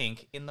hide their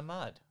pink in the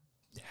mud.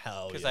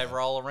 Hell Because they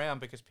roll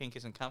around because pink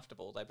isn't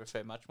comfortable. They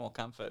prefer much more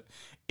comfort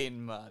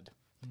in mud.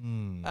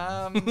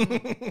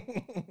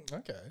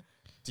 Okay.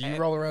 Do you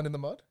roll around in the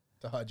mud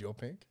to hide your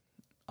pink?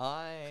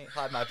 I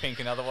hide my pink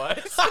in other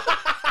ways.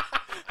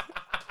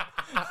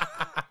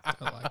 I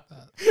like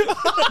that.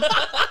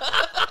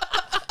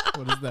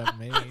 What does that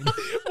mean?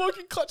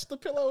 Morgan clutched the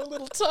pillow a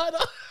little tighter.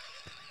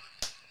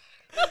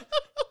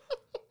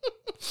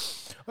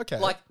 Okay.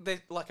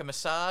 Like a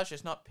massage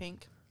is not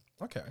pink.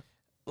 Okay.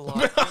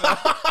 Like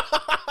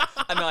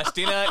a nice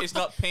dinner is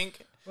not pink.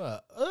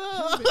 Well,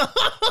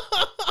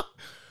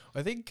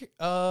 I think,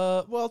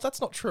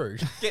 that's not true.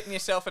 Getting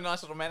yourself a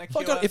nice little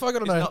manicure. If I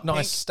got is a not nice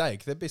pink.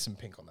 steak, there'd be some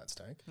pink on that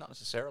steak. Not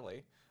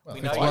necessarily. Well, we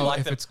if know it's- you well, like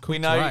if it. it's We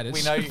cooked know. right, it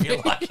We know should you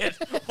be. like it.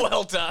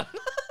 Well done.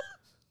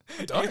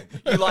 I don't.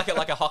 You like it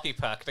like a hockey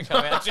puck to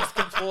come out just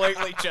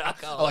completely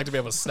charcoal. I like to be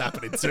able to snap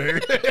it in two.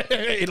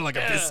 Eat it like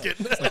a biscuit.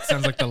 That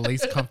sounds like the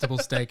least comfortable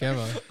steak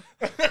ever.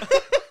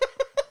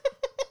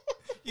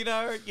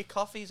 Your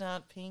coffees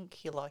aren't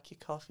pink. You like your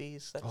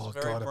coffees. That's Oh,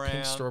 very God, brown. a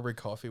pink strawberry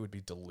coffee would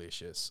be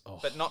delicious. Oh.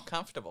 But not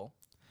comfortable.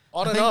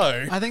 I don't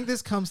know. I think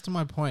this comes to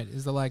my point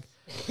is that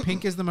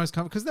pink is the most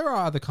comfortable because there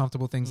are other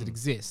comfortable things that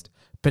exist.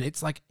 But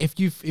it's like if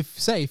you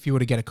were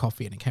to get a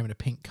coffee and it came in a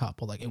pink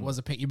cup or it was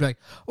a pink, you'd be like,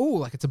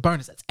 oh, it's a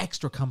bonus. That's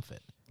extra comfort.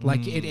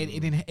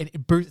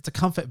 It boosts. It's a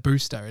comfort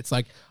booster. It's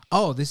like,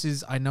 oh,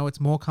 I know it's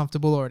more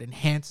comfortable or it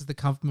enhances the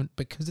comfort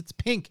because it's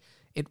pink.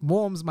 It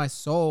warms my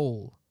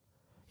soul.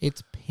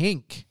 It's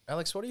pink.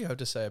 Alex, what do you have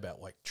to say about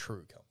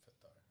true comfort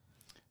though?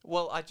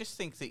 Well, I just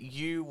think that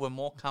you were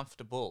more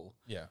comfortable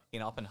Yeah.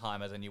 in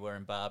Oppenheimer than you were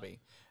in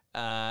Barbie.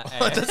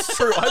 That's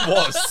true. I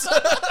was.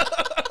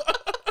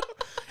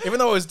 Even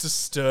though I was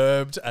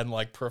disturbed and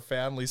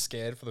profoundly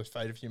scared for the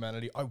fate of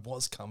humanity, I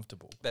was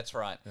comfortable. That's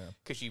right.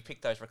 Because you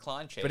picked those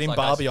recline chairs. But in like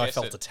Barbie, I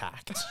suggested. felt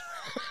attacked.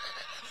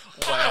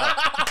 Wow.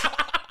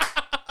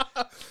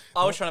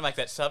 I was trying to make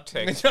that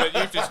subtext, but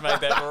you've just made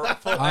that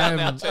full I out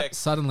am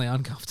text. suddenly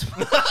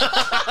uncomfortable.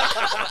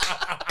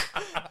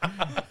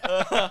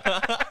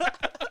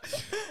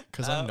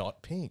 Because I'm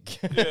not pink.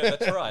 Yeah,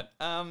 that's right.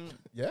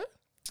 Yeah?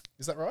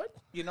 Is that right?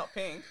 You're not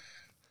pink.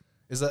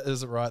 Is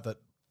it right that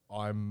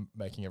I'm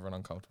making everyone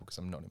uncomfortable because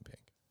I'm not in pink?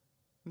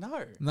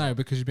 No. No,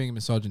 because you're being a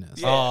misogynist.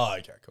 Yeah. Oh,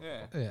 okay, cool.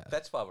 Yeah. Yeah.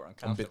 That's why we're I'm a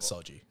uncomfortable. bit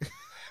soggy.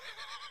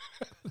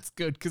 It's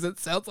good because it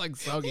sounds like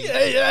soggy.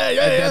 yeah. And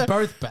they're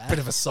both bad. Bit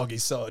of a soggy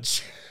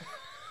sodge.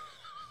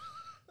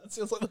 That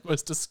sounds like the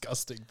most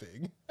disgusting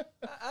thing.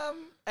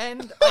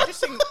 And I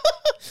just think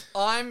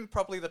I'm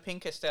probably the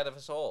pinkest out of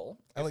us all,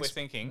 if Alex, we're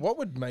thinking what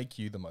would make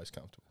you the most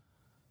comfortable?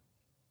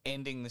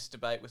 ending this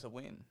debate with a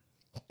win.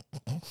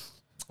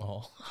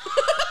 Oh.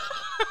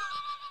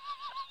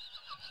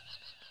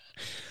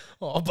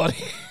 Oh, buddy.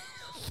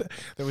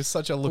 There was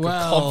such a look of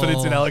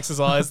confidence in Alex's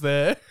eyes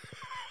there.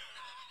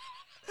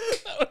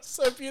 That was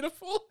so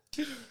beautiful.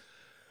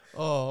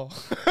 Oh.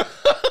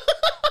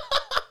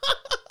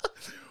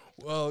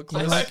 Well,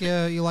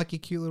 You like your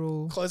cute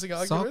little closing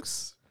socks?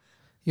 arguments.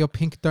 Your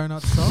pink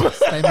donut socks.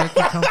 They make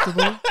you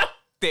comfortable.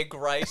 They're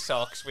grey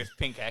socks with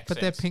pink accents. But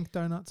they're pink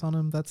donuts on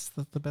them. That's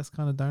the best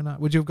kind of donut.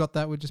 Would you have got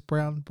that with just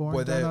brown,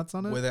 boring donuts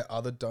on it? Were there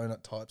other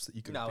donut types that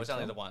you could No, have it was picked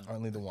only from? the one.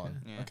 Only the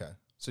one. Yeah. Okay.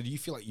 So do you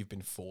feel like you've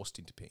been forced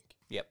into pink?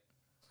 Yep.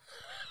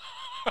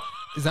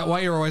 Is that why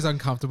you're always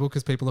uncomfortable?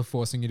 Because people are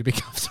forcing you to be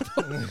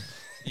comfortable?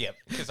 Yep.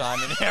 Because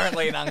I'm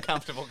inherently an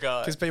uncomfortable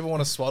guy. Because people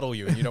want to swaddle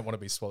you and you don't want to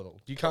be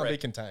swaddled. You can't be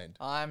Correct. contained.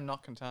 I'm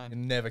not You're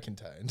contained. never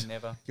contained.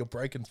 Never. You're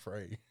breaking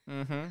free.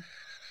 Mm-hmm.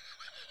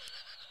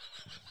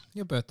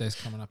 Your birthday's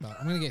coming up.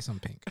 I'm going to get some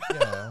pink.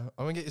 Yeah.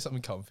 I'm going to get you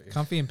something comfy.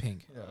 Comfy and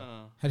pink. Yeah.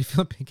 Oh. How do you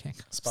feel about pink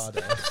handcuffs? Spa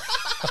day.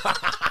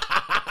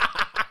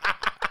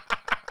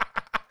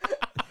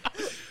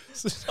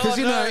 Because,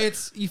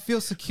 it's you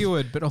feel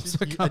secured, but also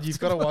And comfortable. you've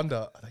got to wonder,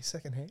 are they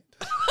secondhand?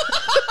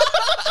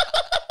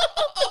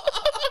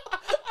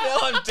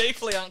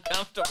 deeply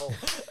uncomfortable.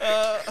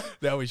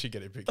 Now we should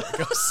get him pink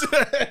handcuffs.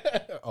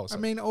 Oh, I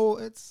sorry. mean,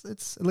 it's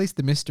at least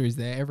the mystery's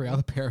there. Every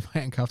other pair of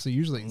handcuffs are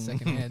usually in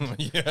second hand,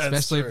 Yeah, that's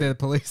especially if true. they're the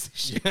police.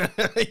 Shit.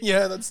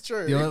 Yeah, that's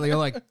true. You're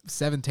like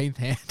 17th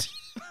hand.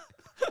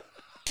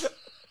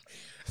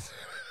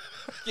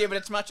 Yeah, but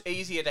it's much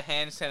easier to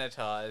hand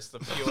sanitize the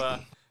pure,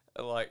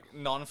 like,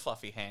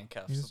 non-fluffy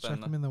handcuffs. You just chuck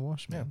than them in the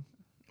wash, man.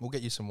 We'll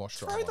get you some wash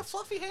dry Throw the ones.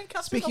 fluffy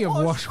handcuffs Speaking in of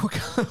the wash, what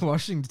kind of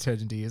washing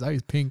detergent do you use? I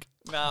use pink,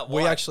 Nah,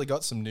 We white. actually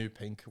got some new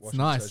pink washing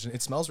nice. detergent.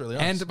 It smells really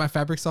nice. and my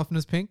fabric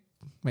softener's pink.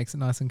 Makes it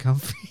nice and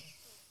comfy.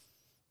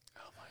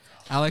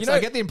 Alex, You know- I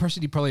get the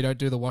impression you probably don't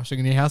do the washing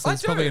in your house. So I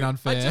it's probably an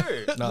unfair. I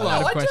do. No. No,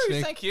 line of I do.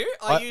 questioning. Thank you.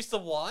 I use the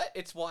white.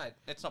 It's white.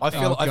 It's not I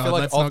pink. feel, Oh, I feel God,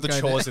 like let's of not the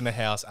go chores there. in the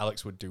house,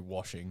 Alex would do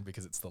washing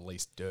because it's the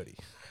least dirty.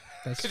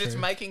 That's Because it's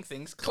true. making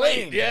things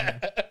clean.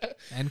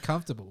 And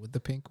comfortable with the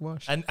pink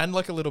wash. And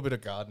like a little bit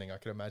of gardening. I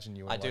can imagine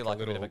you. In I do like a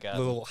bit little, of a garden.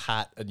 little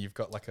hat, and you've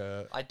got like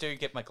a. I do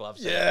get my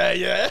gloves. out.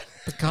 Yeah.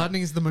 But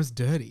gardening is the most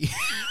dirty.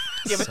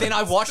 Yeah, but then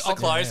I wash the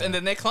clothes and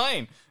then they're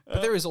clean.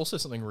 But there is also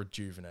something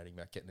rejuvenating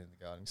about getting in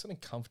the garden. Something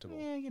comfortable.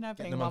 Yeah, you know,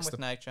 Getting being one amongst with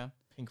the nature.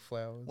 pink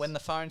flowers. When the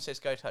phone says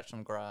go touch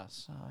some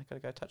grass, I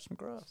gotta go touch some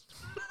grass.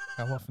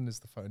 How often is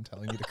the phone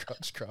telling you to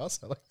touch grass,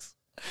 Alex?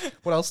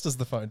 What else does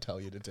the phone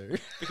tell you to do?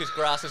 Because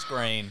grass is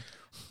green,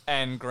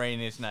 and green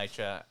is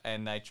nature,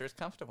 and nature is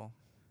comfortable.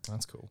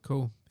 That's cool.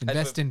 Cool.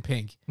 Invest in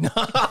pink.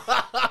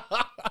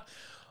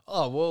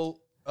 Oh well.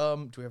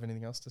 Do we have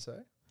anything else to say?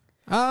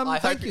 I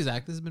Thank hope you,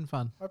 Zach. This has been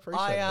fun. I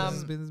appreciate I,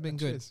 it. This has been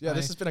good. Cheers. Yeah,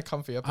 this has been a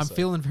comfy episode. I'm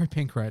feeling very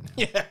pink right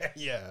now.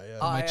 Yeah.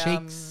 My I,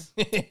 cheeks,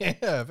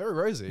 Yeah, very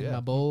rosy. my Yeah,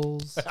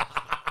 balls.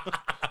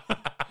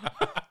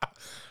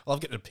 I love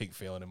getting a pink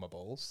feeling in my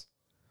balls.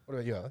 What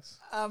about you, Alex?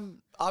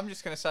 I'm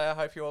just gonna say I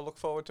hope you all look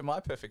forward to my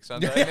perfect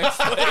Sunday next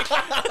week.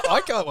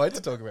 I can't wait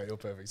to talk about your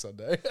perfect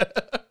Sunday.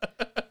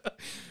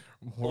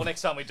 Well,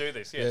 next time we do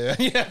this, yeah.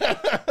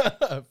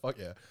 Fuck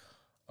yeah.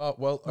 Oh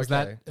well, Was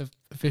okay. that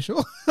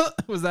official?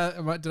 Was that?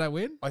 Did I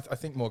win? I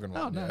think Morgan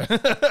won. Oh, yeah.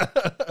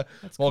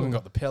 Morgan cool.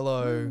 got the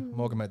pillow.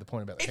 Morgan made the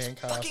point about the It's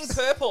handcuffs. fucking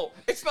purple.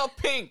 It's not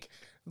pink.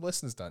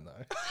 Listeners don't know.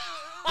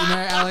 You know,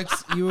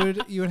 Alex,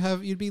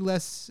 you'd be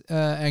less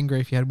angry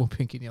if you had more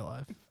pink in your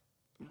life.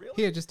 Really?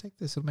 Here, just take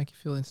this. It'll make you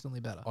feel instantly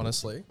better.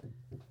 Honestly,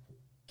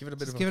 give it a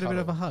bit Just of give a it a bit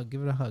of a cuddle. hug.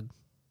 Give it a hug.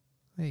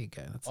 There you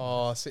go. That's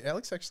Oh, see,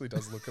 Alex actually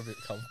does look a bit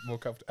more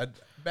comfortable and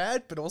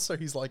bad, but also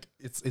he's like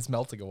it's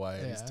melting away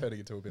and he's Yeah. turning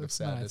into a bit of Looks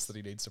sadness nice. that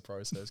he needs to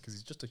process because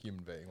he's just a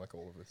human being like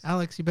all of us.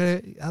 Alex,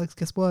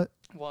 guess what?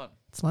 What?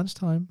 It's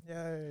lunchtime.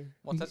 Yay!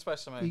 What's that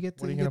supposed to mean? You get What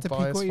to, are you you get gonna to buy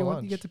pick us what for you want.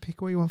 lunch? You get to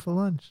pick what you want for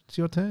lunch. It's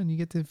your turn. You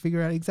get to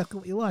figure out exactly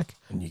what you like.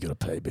 And you gotta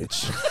pay,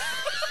 bitch.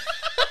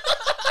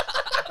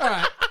 All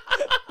right.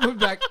 We'll be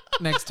back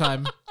next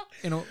time.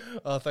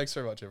 Thanks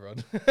very much,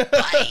 everyone.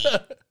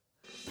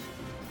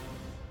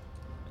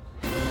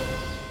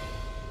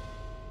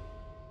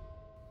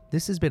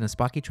 This has been a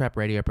Spiky Trap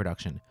Radio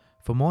production.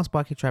 For more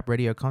Spiky Trap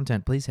Radio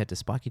content, please head to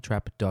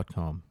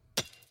spikytrap.com.